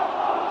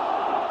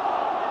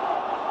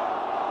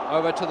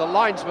 Over to the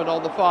linesman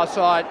on the far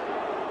side.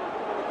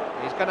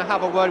 He's going to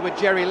have a word with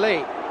Jerry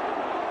Lee.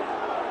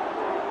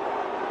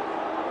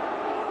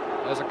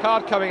 There's a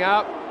card coming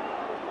out.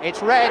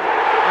 It's red.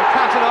 And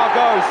Cantona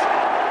goes.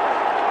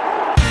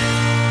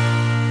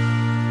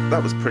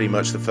 That was pretty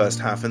much the first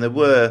half, and there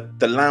were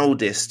the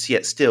loudest,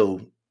 yet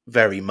still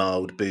very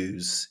mild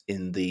boos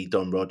in the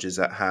Don Rogers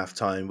at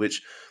half-time,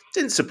 which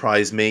didn't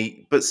surprise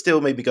me, but still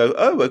made me go,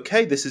 oh,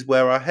 okay, this is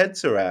where our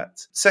heads are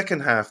at.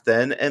 Second half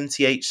then,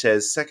 MTH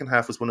says second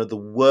half was one of the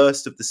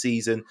worst of the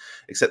season,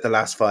 except the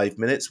last 5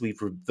 minutes.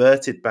 We've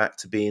reverted back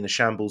to being a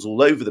shambles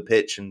all over the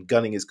pitch, and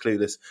Gunning is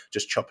clueless,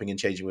 just chopping and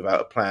changing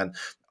without a plan.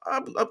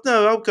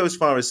 No, I'll go as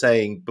far as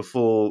saying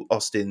before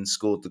Austin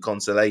scored the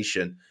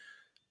consolation,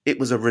 it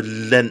was a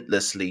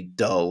relentlessly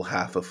dull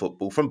half of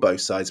football from both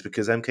sides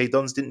because MK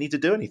Dons didn't need to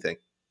do anything.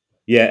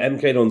 Yeah,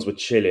 MK Dons were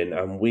chilling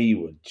and we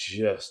were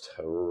just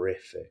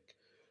horrific.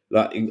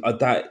 Like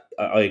that,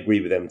 I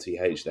agree with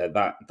MTH there.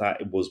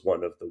 That was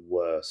one of the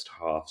worst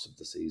halves of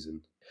the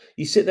season.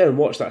 You sit there and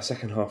watch that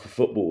second half of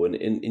football,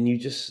 and you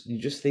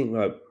just think,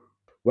 like,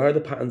 where are the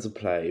patterns of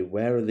play?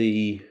 Where are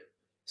the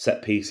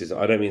set pieces?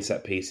 I don't mean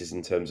set pieces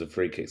in terms of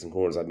free kicks and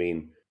corners. I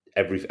mean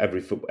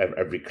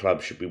every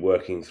club should be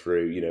working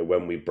through. You know,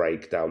 when we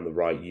break down the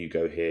right, you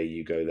go here,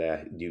 you go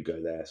there,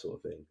 sort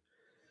of thing.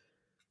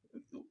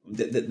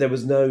 There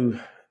was no.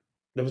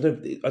 I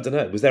don't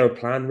know. Was there a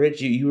plan, Rich?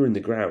 You were in the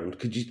ground.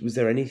 Was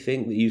there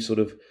anything that you sort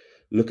of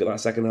look at that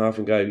second half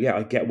and go, yeah,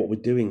 I get what we're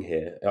doing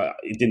here.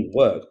 It didn't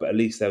work, but at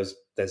least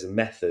there's a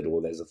method,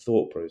 or there's a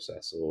thought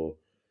process, or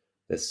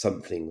there's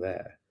something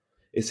there.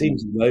 It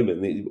seems at the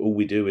moment that all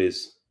we do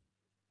is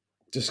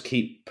just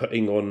keep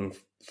putting on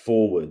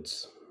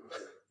forwards.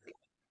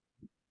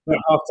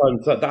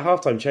 That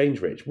halftime change,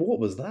 Rich. What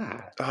was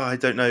that? Oh, I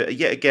don't know.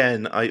 Yet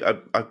again,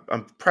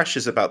 I'm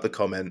precious about the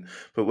comment,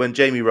 but when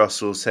Jamie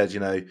Russell said, you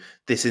know,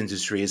 this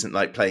industry isn't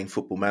like playing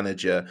Football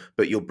Manager,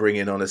 but you're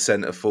bringing on a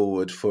centre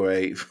forward for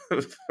a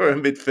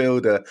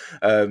midfielder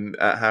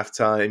at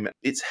halftime,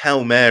 it's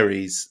Hail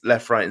Marys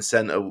left, right, and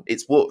centre.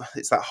 It's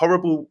that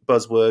horrible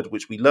buzzword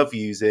which we love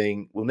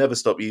using. We'll never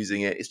stop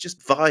using it. It's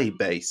just vibe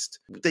based.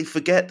 They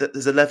forget that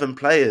there's 11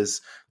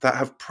 players that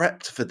have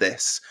prepped for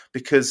this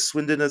because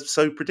Swindon are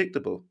so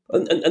predictable.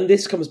 And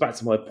this comes back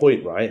to my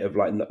point, right, of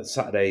like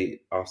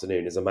Saturday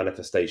afternoon is a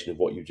manifestation of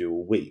what you do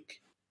all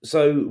week.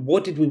 So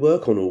what did we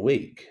work on all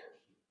week?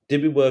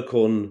 Did we work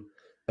on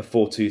a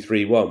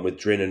 4-2-3-1 with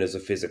Drinan as a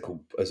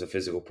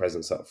physical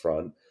presence up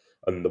front,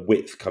 and the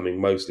width coming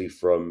mostly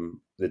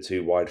from the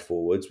two wide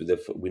forwards?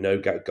 We know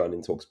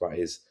Gunning talks about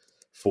his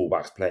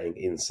fullbacks playing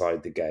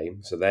inside the game,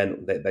 so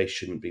then they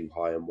shouldn't be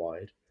high and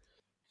wide.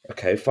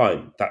 Okay,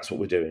 fine, that's what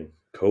we're doing.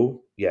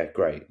 Cool. Yeah,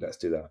 great. Let's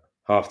do that.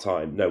 Half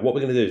time. No, what we're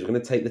going to do is we're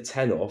going to take the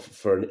 10 off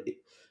for an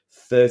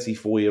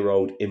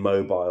 34-year-old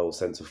immobile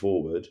centre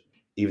forward,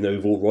 even though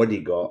we've already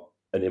got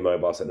an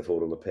immobile centre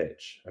forward on the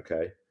pitch.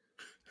 Okay.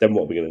 Then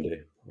what are we going to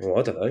do? Well,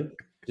 I don't know.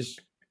 Just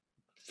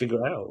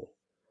figure it out.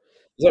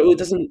 So it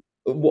doesn't.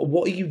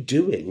 What are you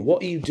doing?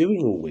 What are you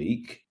doing all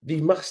week? You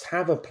must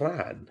have a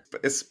plan.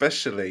 But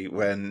especially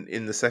when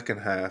in the second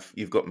half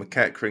you've got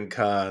McEachran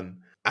Khan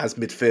as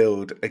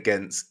midfield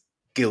against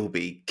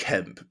Gilby,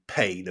 Kemp,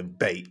 Payne, and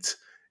Bate.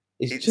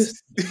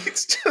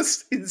 It's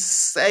just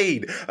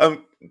insane.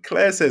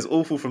 Claire says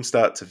awful from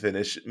start to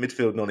finish,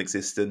 midfield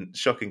non-existent,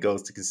 shocking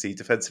goals to concede,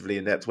 defensively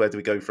inept. Where do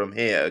we go from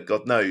here?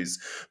 God knows.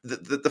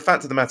 The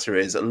fact of the matter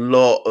is, a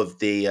lot of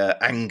the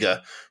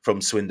anger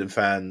from Swindon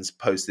fans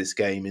post this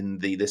game in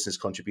the listeners'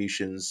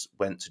 contributions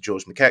went to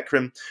George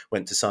McEachran,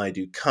 went to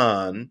Saidu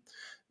Khan.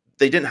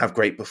 They didn't have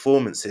great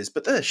performances,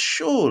 but they're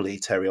surely,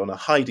 Terry, on a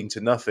hiding to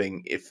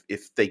nothing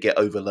if they get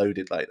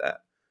overloaded like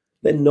that.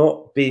 They're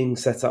not being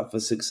set up for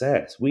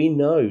success. We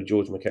know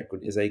George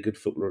McEachran is a good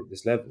footballer at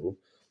this level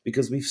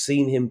because we've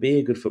seen him be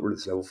a good footballer at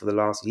this level for the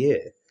last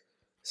year.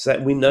 So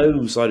we know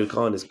Saidu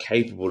Khan is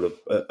capable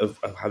of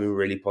having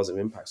really positive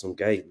impacts on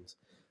games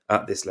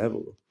at this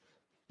level.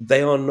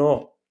 They are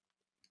not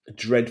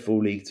dreadful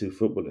League Two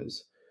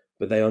footballers,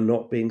 but they are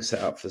not being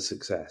set up for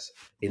success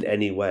in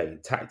any way.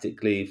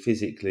 Tactically,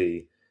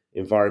 physically,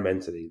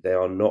 environmentally, they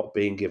are not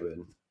being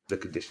given the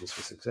conditions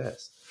for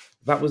success.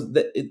 That was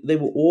they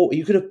were all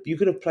you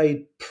could have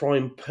played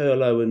prime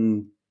Pirlo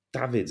and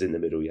Davids in the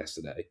middle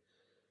yesterday.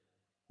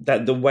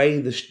 That the way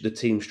the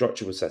team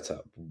structure was set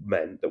up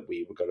meant that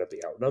we were going to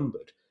be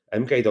outnumbered.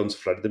 MK Dons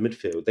flooded the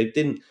midfield.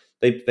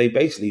 They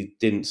basically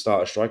didn't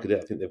start a striker.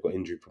 I think they've got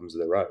injury problems of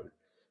their own.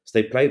 So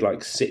they played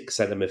like 6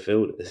 centre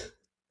midfielders,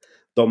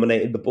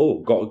 dominated the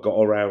ball, got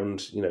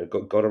around,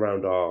 got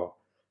around our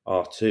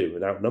 2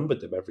 and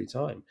outnumbered them every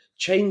time.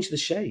 Change the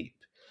shape.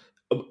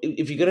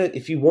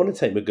 If you want to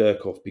take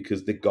McGurk off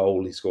because the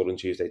goal he scored on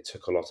Tuesday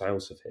took a lot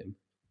out of him,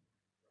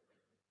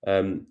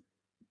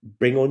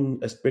 bring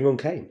on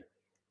Kane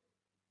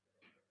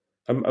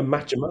and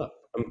match him up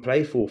and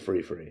play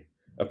 4-3-3,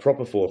 a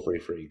proper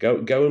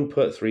 4-3-3. Go and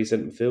put 3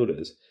 centre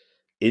midfielders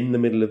in the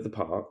middle of the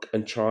park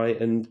and try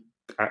and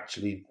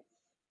actually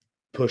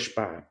push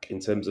back in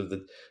terms of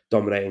the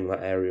dominating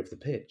that area of the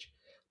pitch.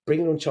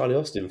 Bringing on Charlie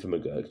Austin for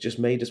McGurk just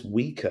made us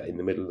weaker in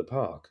the middle of the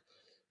park.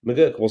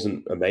 McGurk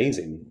wasn't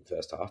amazing in the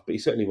first half, but he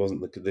certainly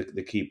wasn't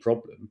the key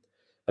problem.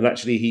 And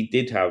actually, he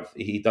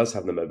does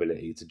have the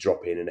mobility to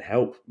drop in and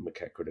help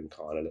McEachran and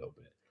Khan a little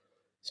bit.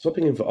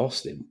 Swapping him for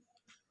Austin,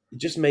 it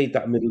just made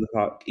that middle of the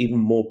park even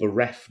more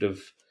bereft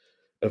of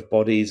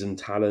bodies and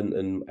talent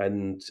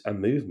and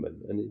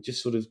movement, and it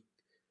just sort of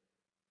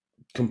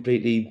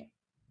completely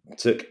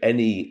took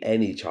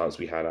any chance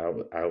we had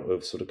out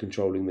of sort of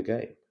controlling the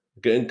game.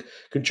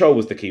 Control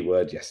was the key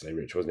word yesterday,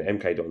 Rich, wasn't it?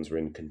 MK Dons were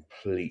in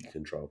complete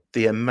control.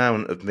 The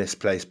amount of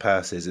misplaced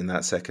passes in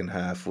that second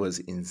half was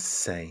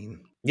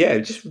insane. Yeah,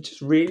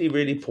 just really,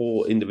 really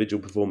poor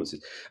individual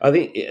performances. I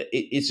think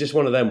it's just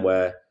one of them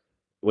where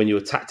when you're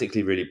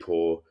tactically really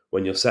poor,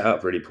 when you're set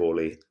up really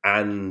poorly,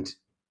 and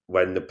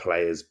when the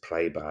players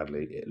play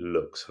badly, it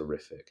looks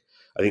horrific.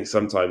 I think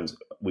sometimes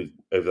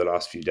over the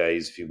last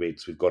few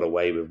weeks, we've got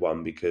away with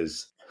one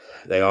because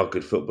there are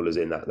good footballers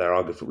in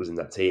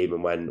that team,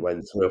 and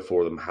when 3 or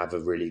 4 of them have a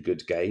really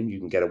good game, you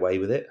can get away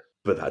with it.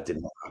 But that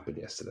did not happen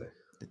yesterday.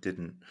 It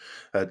didn't.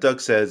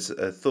 Doug says,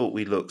 thought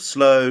we looked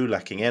slow,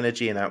 lacking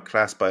energy, and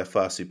outclassed by a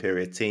far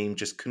superior team.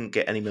 Just couldn't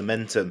get any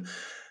momentum.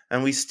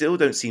 And we still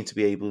don't seem to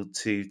be able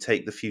to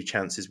take the few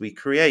chances we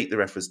create. The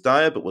ref was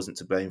dire, but wasn't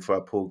to blame for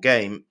our poor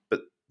game.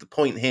 But the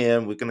point here,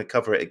 and we're going to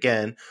cover it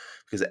again,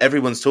 because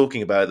everyone's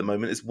talking about it at the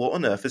moment, is what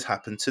on earth has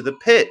happened to the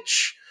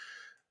pitch?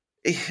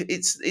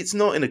 It's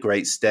not in a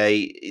great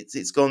state.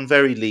 It's gone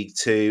very League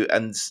Two,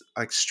 and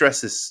I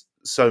stress this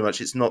so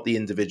much. It's not the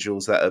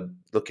individuals that are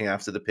looking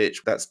after the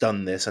pitch that's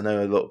done this. I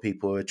know a lot of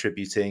people are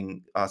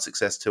attributing our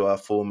success to our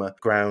former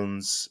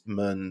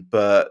groundsman,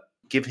 but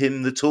give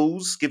them the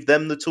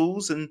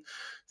tools, and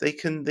they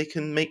can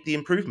make the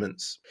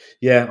improvements.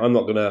 Yeah, I'm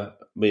not gonna.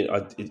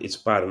 It's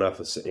bad enough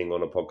as sitting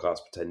on a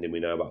podcast pretending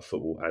we know about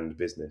football and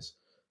business.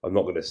 I'm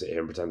not going to sit here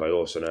and pretend I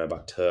also know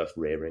about turf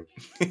rearing.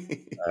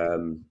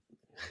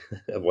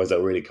 Otherwise,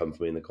 they'll really come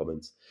for me in the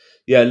comments.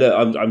 Yeah,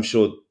 look, I'm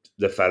sure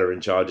the fella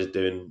in charge is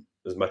doing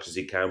as much as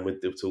he can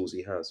with the tools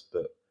he has,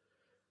 but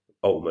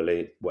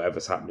ultimately,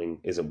 whatever's happening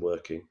isn't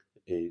working.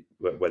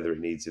 Whether it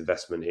needs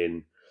investment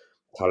in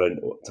talent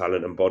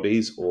and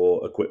bodies,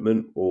 or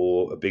equipment,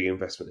 or a big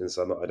investment in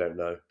summer, I don't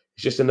know.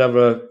 It's just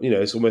another,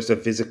 it's almost a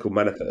physical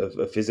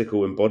a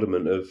physical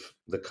embodiment of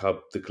the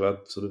club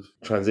sort of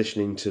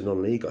transitioning to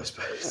non-league, I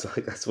suppose.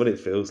 Like, that's what it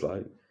feels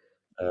like.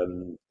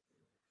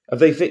 Have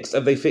they fixed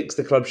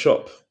the club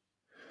shop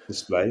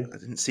display? I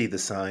didn't see the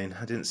sign.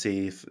 I didn't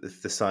see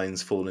if the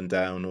sign's fallen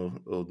down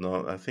or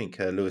not. I think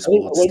Lewis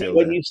Ward's Ward's still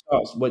there.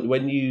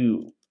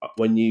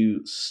 When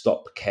you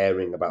stop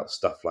caring about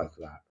stuff like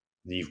that,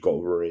 you've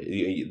got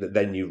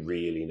then you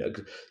really know.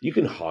 You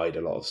can hide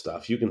a lot of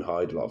stuff. You can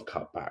hide a lot of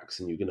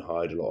cutbacks, and you can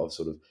hide a lot of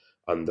sort of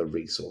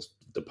under-resourced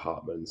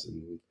departments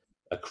and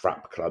a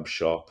crap club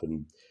shop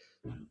and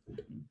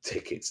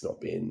tickets not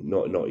being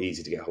not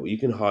easy to get hold. You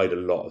can hide a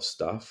lot of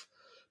stuff,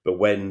 but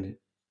when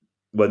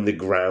the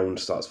ground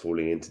starts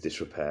falling into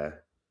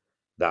disrepair,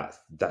 that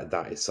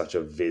is such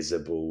a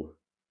visible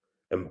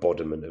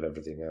embodiment of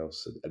everything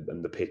else,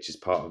 and the pitch is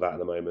part of that at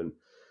the moment.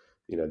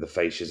 The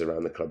fascias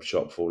around the club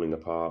shop falling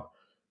apart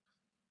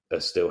are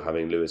still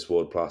having Lewis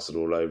Ward plastered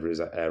all over his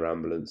air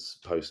ambulance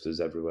posters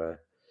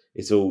everywhere.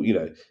 It's all,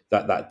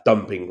 that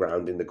dumping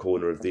ground in the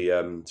corner of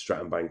the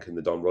Stratton Bank and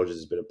the Don Rogers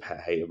has been a pet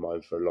hate of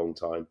mine for a long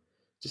time.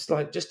 Just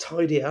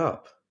tidy it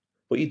up.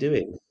 What are you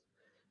doing?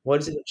 Why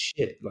does it look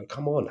shit? Like,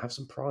 come on, have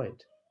some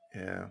pride.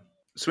 Yeah.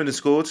 Swindon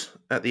scored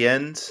at the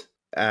end,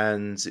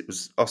 and it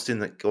was Austin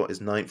that got his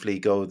 9th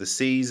league goal of the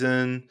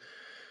season.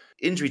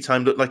 Injury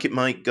time looked like it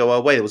might go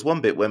our way. There was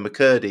one bit where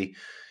McCurdy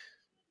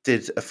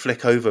did a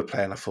flick over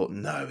play, and I thought,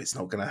 no, it's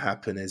not going to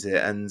happen, is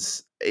it? And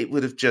it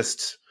would have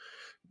just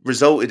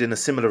resulted in a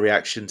similar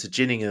reaction to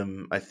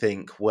Gillingham, I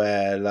think,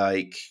 where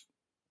like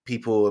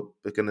people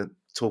are going to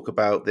talk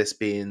about this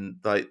being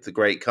like the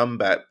great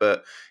comeback,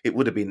 but it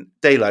would have been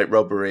daylight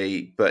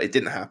robbery, but it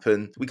didn't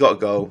happen. We got a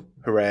goal,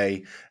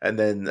 hooray. And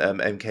then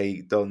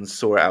MK Dons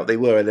saw it out. They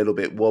were a little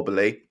bit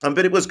wobbly,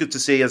 but it was good to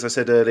see, as I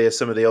said earlier,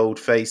 some of the old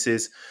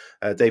faces.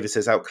 David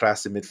says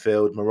outclassed in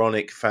midfield.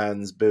 Moronic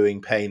fans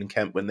booing Payne and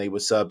Kemp when they were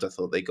subbed. I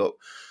thought they got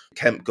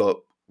Kemp got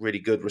really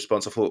good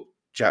response. I thought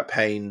Jack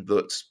Payne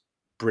looked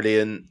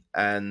brilliant,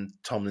 and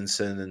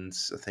Tomlinson and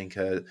I think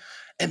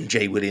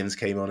MJ Williams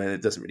came on, and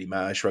it doesn't really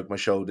matter. I shrugged my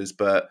shoulders,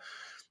 but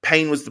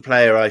Payne was the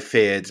player I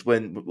feared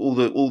when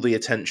all the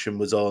attention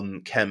was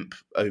on Kemp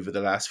over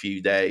the last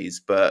few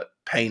days, but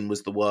Payne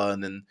was the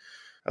one, and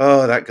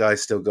that guy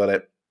still got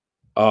it.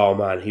 Oh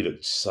man, he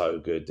looked so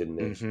good, didn't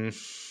he?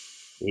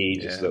 Mm-hmm. He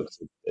just looked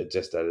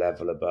just a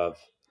level above.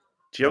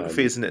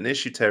 Geography isn't an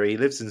issue, Terry. He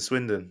lives in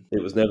Swindon.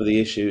 It was never the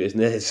issue. It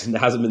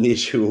hasn't been the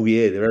issue all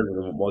year. They're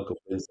everything what Michael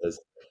Flynn says.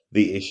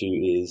 The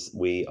issue is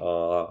we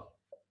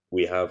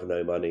have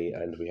no money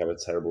and we have a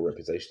terrible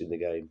reputation in the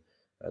game,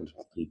 and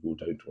people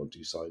don't want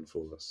to sign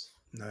for us.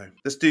 No.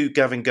 Let's do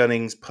Gavin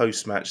Gunning's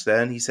post-match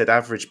then. He said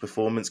average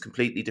performance,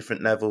 completely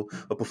different level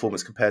of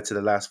performance compared to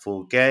the last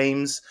 4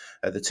 games.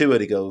 The 2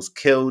 early goals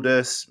killed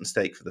us.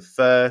 Mistake for the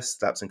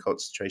first. Lapse in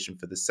concentration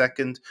for the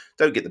second.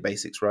 Don't get the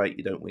basics right,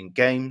 you don't win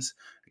games.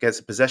 Against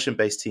a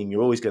possession-based team,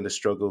 you're always going to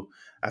struggle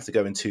after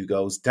going 2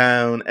 goals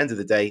down. End of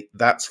the day,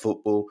 that's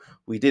football.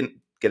 We didn't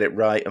get it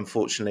right.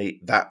 Unfortunately,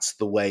 that's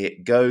the way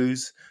it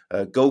goes.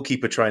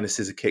 Goalkeeper trying to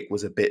scissor kick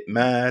was a bit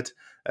mad.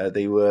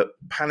 They were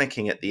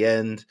panicking at the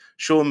end.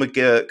 Sean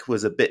McGurk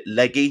was a bit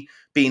leggy,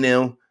 being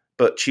ill,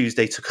 but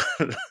Tuesday took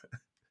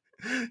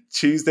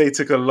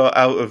a lot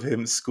out of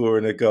him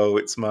scoring a goal.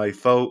 It's my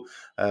fault.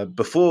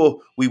 Before,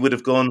 we would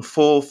have gone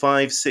 4,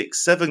 5,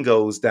 6, 7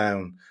 goals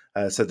down.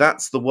 So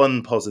that's the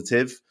one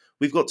positive.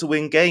 We've got to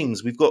win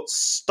games. We've got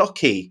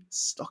Stocky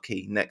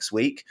next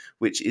week,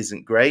 which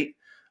isn't great.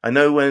 I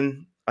know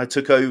when I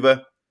took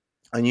over,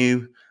 I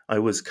knew I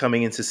was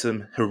coming into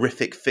some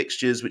horrific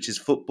fixtures, which is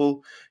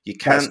football. You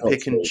can't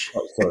pick and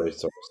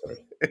choose. Sorry.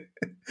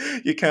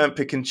 You can't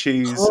pick and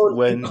choose You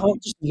when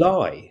can't just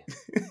lie.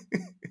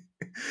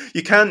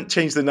 You can't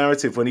change the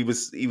narrative when he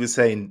was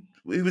saying,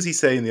 who was he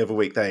saying the other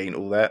week? They ain't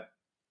all that,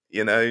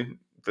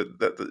 but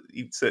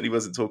he certainly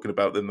wasn't talking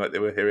about them like they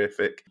were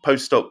horrific.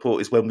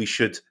 Post-Stockport is when we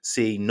should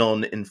see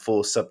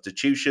non-enforced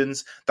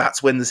substitutions.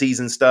 That's when the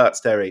season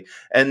starts, Terry.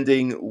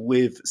 Ending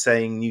with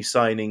saying new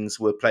signings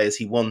were players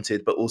he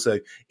wanted, but also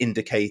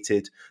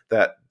indicated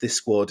that this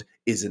squad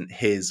isn't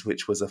his,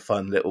 which was a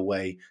fun little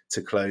way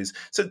to close.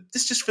 So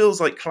this just feels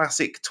like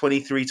classic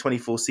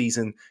 23-24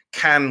 season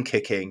can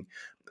kicking.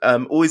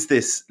 Or is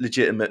this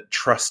legitimate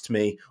trust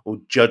me or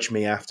judge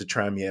me after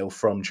Tranmere or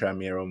from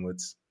Tranmere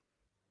onwards?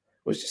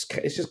 Well,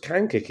 it's just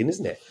can kicking,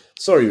 isn't it?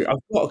 Sorry, I've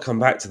got to come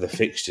back to the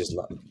fixtures.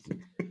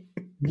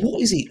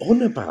 What is he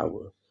on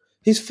about?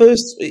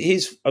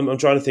 I'm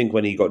trying to think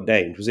when he got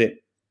named.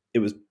 It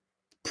was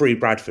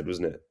pre-Bradford,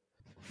 wasn't it?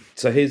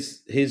 So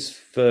his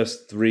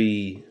first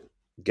 3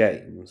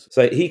 games.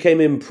 So he came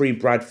in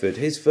pre-Bradford.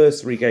 His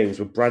first 3 games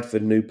were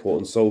Bradford, Newport,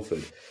 and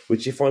Salford,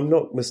 which, if I'm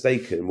not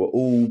mistaken, were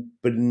all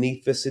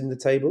beneath us in the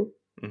table.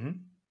 Mm-hmm.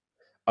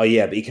 Oh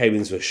yeah, but he came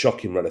into a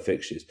shocking run of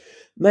fixtures.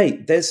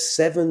 Mate, there's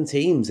 7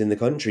 teams in the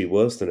country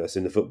worse than us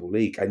in the Football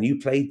League, and you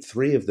played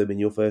 3 of them in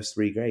your first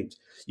 3 games.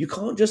 You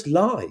can't just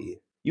lie.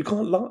 You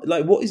can't lie.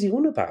 Like, what is he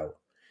on about?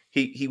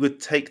 He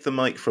would take the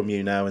mic from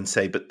you now and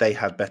say, but they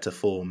had better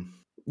form.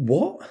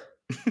 What?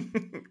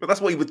 But that's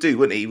what he would do,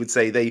 wouldn't he? He would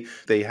say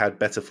they had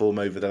better form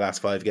over the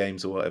last 5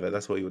 games or whatever.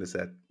 That's what he would have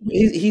said.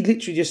 He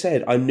literally just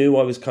said, I knew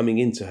I was coming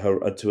into a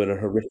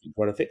horrific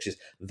run of fixtures.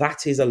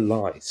 That is a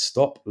lie.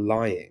 Stop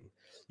lying.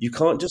 You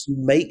can't just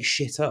make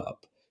shit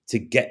up to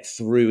get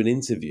through an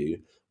interview,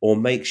 or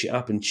make shit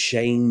up and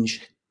change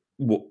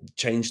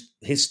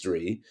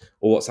history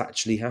or what's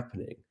actually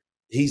happening.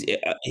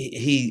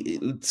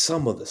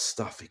 Some of the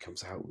stuff he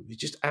comes out with,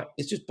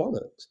 it's just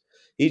bollocks.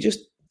 He just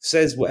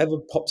says whatever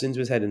pops into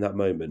his head in that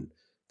moment.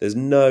 There's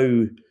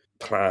no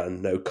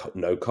plan,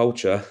 no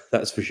culture,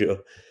 that's for sure.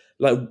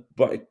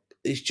 But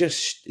it's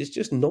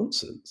just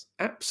nonsense,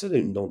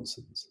 absolute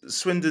nonsense.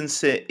 Swindon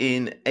sit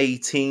in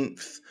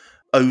 18th.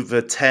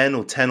 Over 10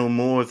 or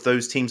more of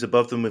those teams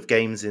above them with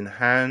games in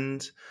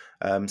hand.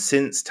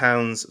 Since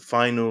Town's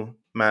final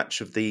match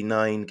of the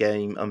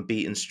 9-game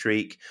unbeaten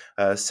streak,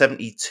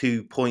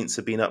 72 points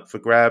have been up for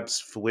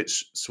grabs, for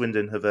which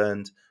Swindon have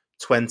earned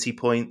 20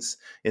 points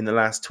in the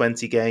last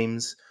 20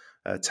 games.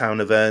 Town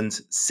have earned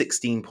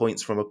 16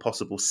 points from a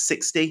possible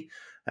 60.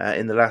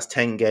 In the last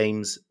 10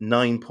 games,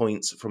 9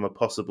 points from a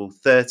possible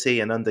 30.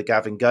 And under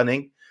Gavin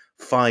Gunning,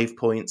 5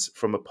 points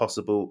from a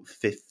possible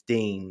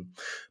 15.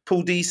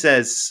 Paul D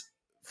says,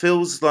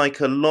 feels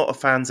like a lot of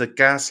fans are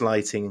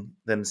gaslighting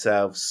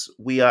themselves.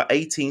 We are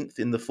 18th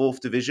in the 4th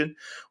division.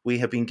 We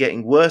have been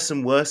getting worse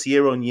and worse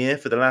year on year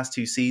for the last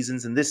 2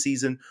 seasons. And this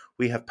season,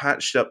 we have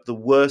patched up the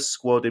worst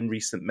squad in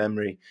recent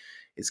memory.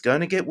 It's going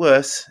to get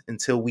worse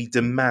until we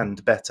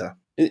demand better.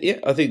 Yeah,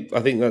 I think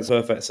that's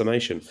a perfect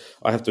summation.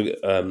 I have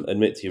to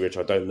admit to you, Rich,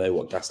 I don't know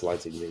what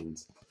gaslighting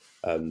means.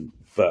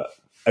 But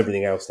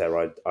everything else there,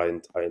 I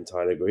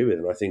entirely agree with,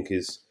 and I think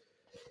is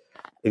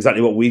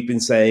exactly what we've been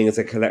saying as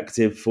a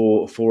collective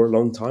for a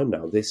long time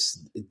now. This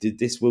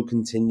will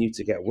continue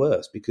to get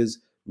worse because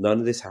none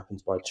of this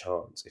happens by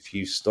chance. If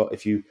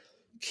you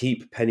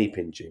keep penny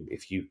pinching,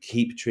 if you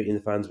keep treating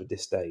the fans with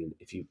disdain,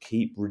 if you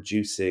keep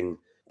reducing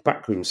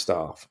backroom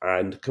staff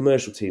and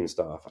commercial team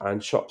staff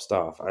and shop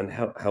staff and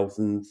health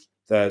and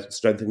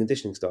strength and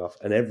conditioning staff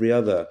and every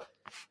other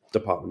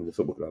department in the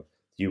football club,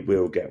 you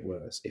will get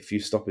worse. If you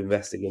stop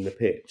investing in the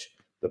pitch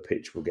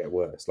will get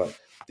worse. Like,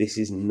 this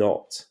is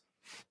not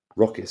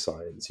rocket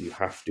science. You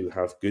have to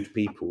have good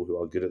people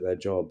who are good at their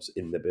jobs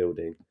in the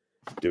building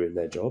doing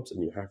their jobs,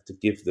 and you have to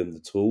give them the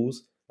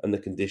tools and the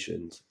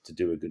conditions to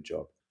do a good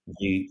job.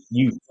 You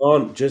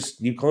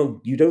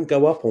don't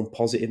go up on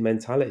positive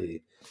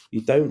mentality.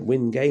 You don't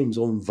win games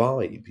on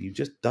vibe. You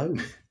just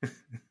don't.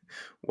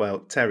 Well,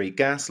 Terry,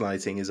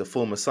 gaslighting is a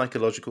form of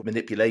psychological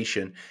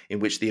manipulation in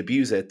which the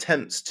abuser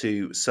attempts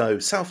to sow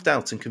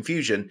self-doubt and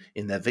confusion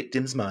in their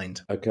victim's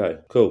mind. Okay,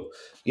 cool.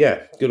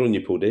 Yeah, good on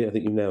you, Paul D. I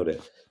think you've nailed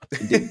it.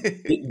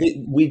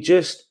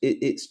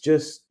 It's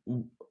just,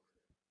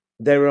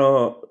 there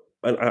are,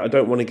 and I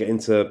don't want to get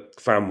into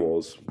fan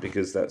wars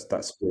because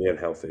that's really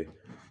unhealthy.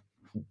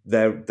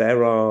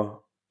 There are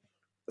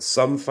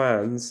some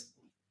fans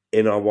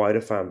in our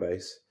wider fan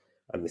base,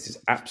 and this is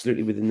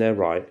absolutely within their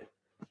right,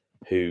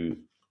 who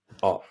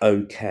are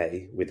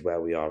okay with where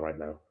we are right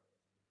now.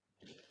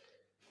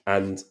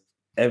 And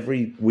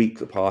every week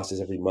that passes,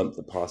 every month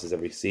that passes,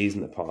 every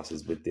season that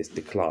passes with this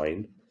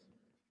decline,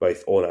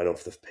 both on and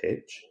off the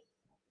pitch,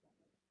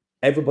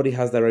 everybody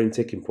has their own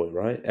ticking point,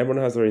 right?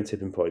 Everyone has their own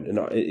tipping point. And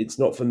it's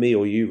not for me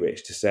or you,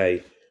 Rich, to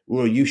say,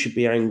 well, you should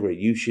be angry.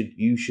 You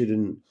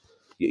shouldn't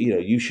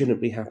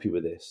be happy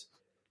with this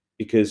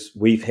because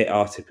we've hit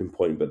our tipping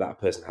point, but that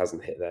person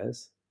hasn't hit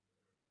theirs.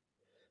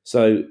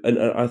 So, and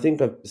I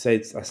think I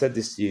said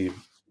this to you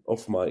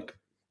off mic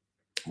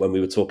when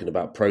we were talking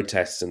about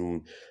protests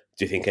and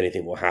do you think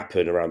anything will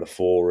happen around the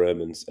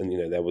forum? And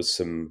there was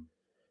some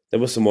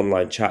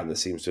online chat that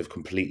seems to have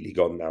completely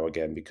gone now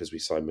again because we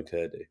signed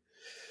McCurdy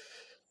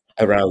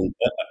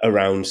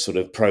around sort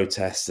of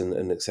protests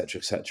and et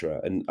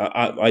cetera. And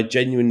I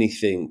genuinely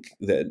think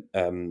that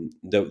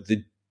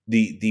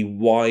the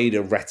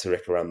wider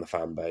rhetoric around the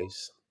fan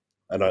base,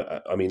 and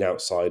I mean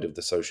outside of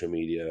the social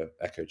media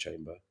echo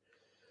chamber,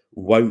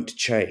 won't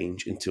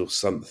change until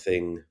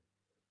something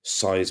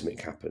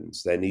seismic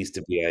happens. There needs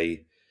to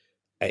be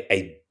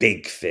a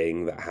big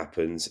thing that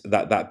happens.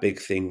 That big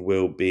thing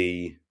will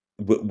be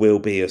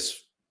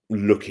us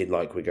looking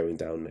like we're going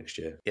down next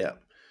year.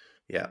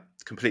 Yeah,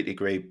 completely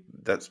agree.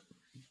 That's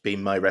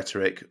been my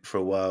rhetoric for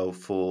a while,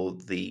 for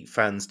the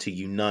fans to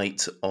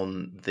unite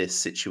on this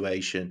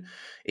situation.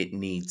 It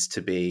needs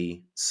to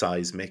be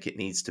seismic. It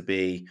needs to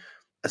be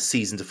a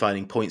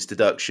season-defining points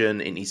deduction.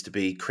 It needs to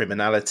be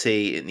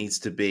criminality. It needs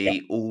to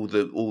be all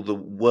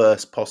the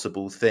worst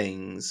possible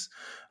things.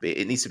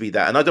 It needs to be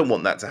that, and I don't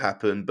want that to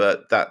happen.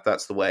 But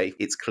that's the way.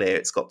 It's clear.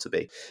 It's got to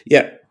be.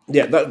 Yeah.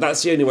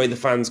 That's the only way the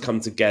fans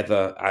come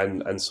together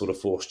and sort of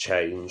force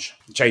change.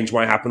 Change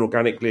might happen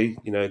organically.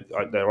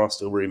 There are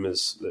still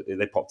rumours that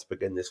they popped up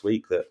again this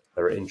week that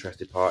there are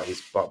interested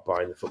parties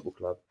buying the football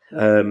club.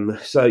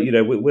 So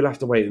we'll have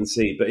to wait and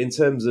see. But in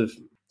terms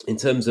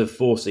of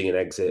forcing an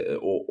exit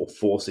or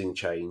forcing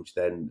change,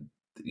 then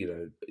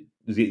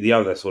the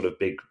other sort of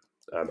big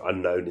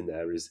unknown in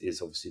there is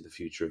obviously the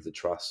future of the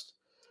trust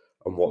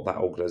and what that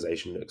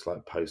organisation looks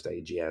like post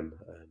AGM.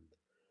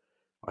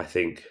 I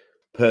think,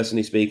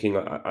 personally speaking,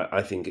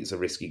 I think it's a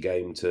risky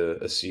game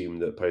to assume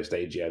that post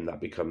AGM that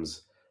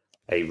becomes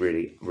a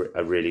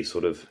really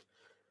sort of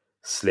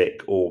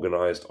slick,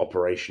 organised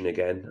operation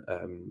again.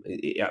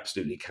 It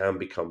absolutely can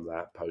become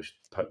that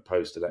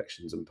post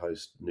elections and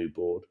post new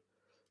board.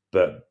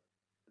 But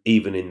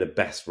even in the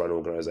best run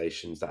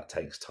organisations, that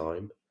takes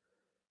time.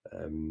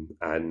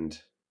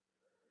 And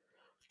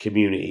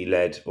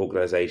community-led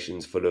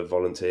organisations full of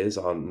volunteers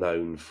aren't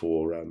known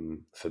for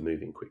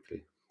moving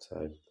quickly.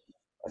 So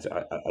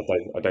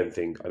I don't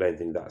think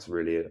that's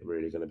really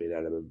going to be an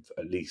element,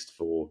 at least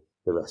for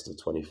the rest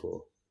of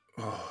 24.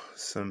 Oh,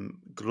 some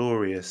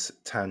glorious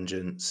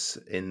tangents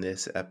in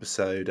this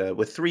episode.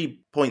 We're 3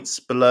 points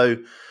below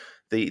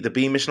the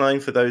Beamish line,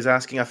 for those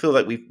asking. I feel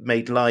like we've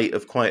made light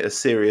of quite a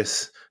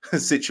serious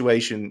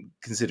situation,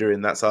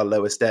 considering that's our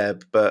lowest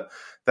ebb, but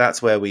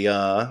that's where we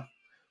are.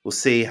 We'll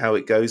see how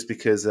it goes,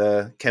 because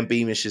Ken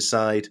Beamish's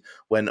side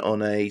went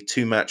on a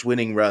 2-match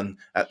winning run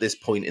at this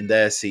point in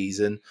their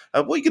season.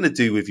 What are you going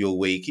to do with your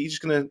week? Are you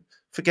just going to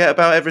forget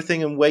about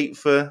everything and wait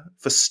for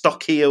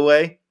Stocky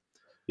away?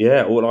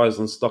 Yeah, all eyes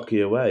on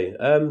Stocky away.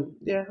 I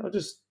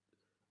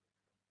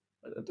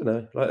don't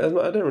know.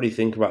 I don't really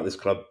think about this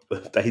club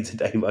day to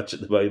day much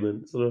at the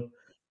moment. Sort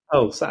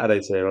of,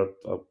 Saturday's here.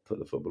 I'll put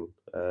the football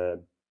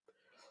on.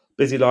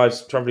 Busy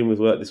lives, travelling with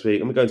work this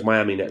week. I'm going to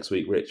Miami next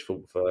week, Rich,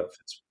 for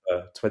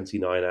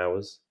 29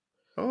 hours.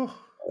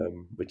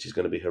 Which is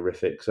going to be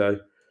horrific. So,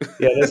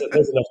 yeah, there's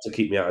enough to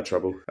keep me out of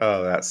trouble.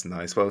 Oh, that's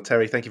nice. Well,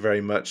 Terry, thank you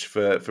very much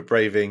for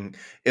braving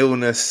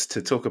illness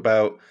to talk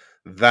about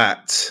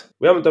that.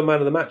 We haven't done man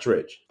of the match,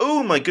 Rich.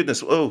 Oh my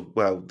goodness. Oh,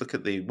 well, look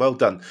at well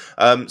done.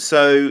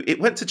 So it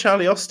went to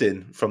Charlie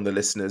Austin from the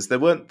listeners. There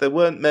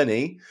weren't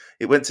many.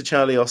 It went to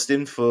Charlie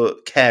Austin for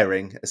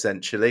caring,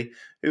 essentially.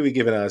 Who are we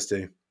giving ours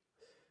to?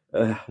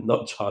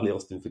 Not Charlie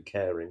Austin for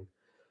caring.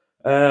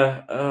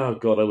 Oh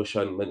God, I wish I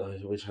hadn't have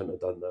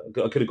done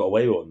that. I could have got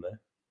away with one there.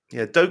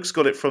 Yeah, Doak's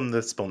got it from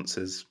the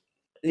sponsors.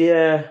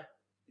 Yeah.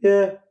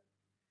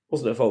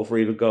 Wasn't a fault for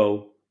either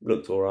goal.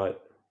 Looked all right.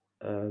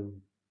 I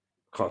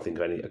can't think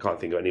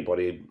of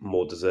anybody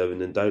more deserving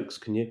than Doak's.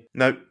 Can you?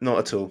 No, not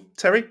at all.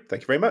 Terry,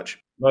 thank you very much.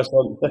 Nice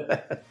one. Good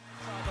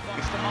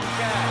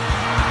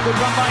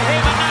run by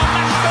him, and now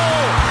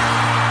Maskell.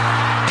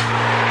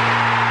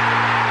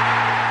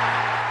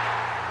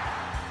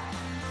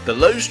 The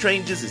Low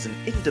Strangers is an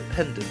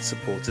independent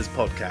supporters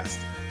podcast.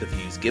 The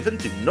views given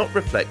do not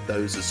reflect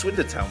those of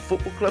Swindon Town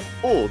Football Club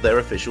or their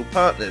official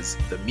partners.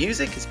 The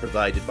music is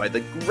provided by the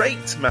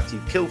great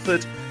Matthew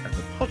Kilford, and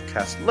the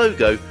podcast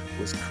logo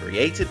was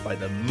created by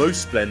the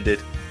most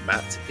splendid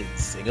Matt in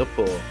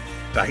Singapore.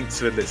 Thanks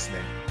for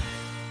listening.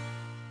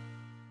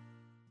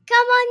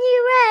 Come on,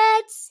 you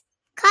Reds!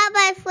 Come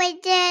on,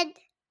 Swindon!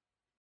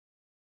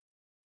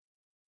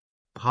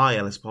 Hi,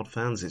 Ellis Pod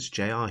fans, it's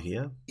JR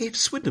here. If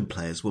Swindon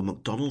players were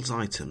McDonald's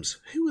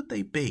items, who would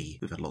they be?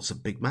 We've had lots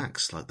of Big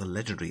Macs, like the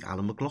legendary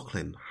Alan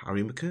McLaughlin,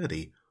 Harry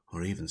McCurdy,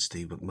 or even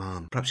Steve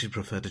McMahon. Perhaps you'd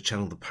prefer to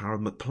channel the power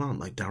of McPlant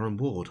like Darren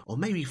Ward, or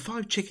maybe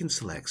 5 chicken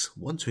selects,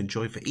 one to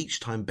enjoy for each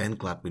time Ben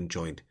Gladwin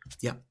joined.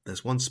 Yep,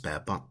 there's one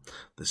spare, but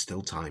there's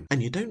still time.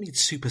 And you don't need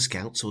super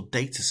scouts or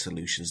data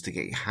solutions to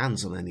get your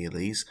hands on any of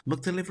these.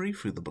 McDelivery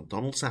through the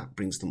McDonald's app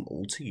brings them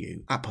all to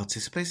you. At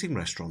participating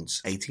restaurants,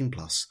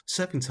 18+.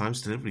 Serving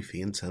times, delivery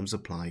fee and terms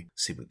apply.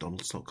 See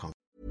mcdonalds.com.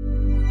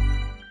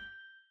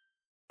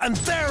 And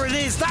there it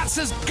is, that's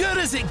as good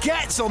as it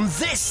gets on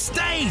this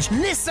stage.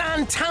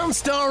 Nissan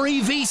Townstar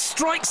EV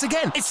strikes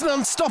again. It's an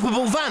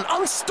unstoppable van,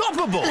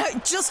 unstoppable.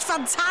 Just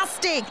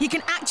fantastic. You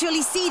can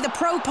actually see the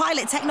Pro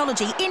Pilot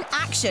technology in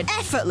action.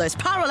 Effortless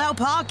parallel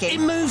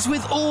parking. It moves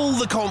with all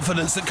the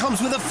confidence that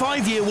comes with a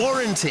 5-year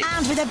warranty.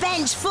 And with a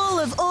bench full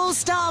of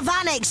all-star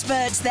van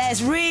experts,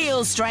 there's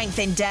real strength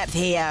in depth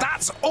here.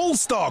 That's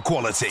all-star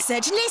quality.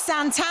 Search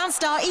Nissan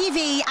Townstar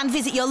EV and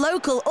visit your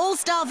local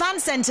all-star van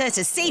centre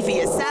to see for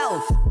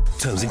yourself.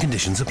 Terms and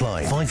conditions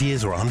apply. 5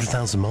 years or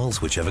 100,000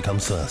 miles, whichever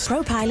comes first.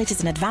 Pro Pilot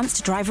is an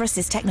advanced driver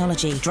assist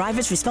technology.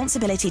 Driver's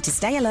responsibility to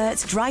stay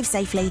alert, drive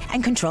safely,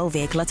 and control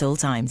vehicle at all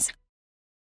times.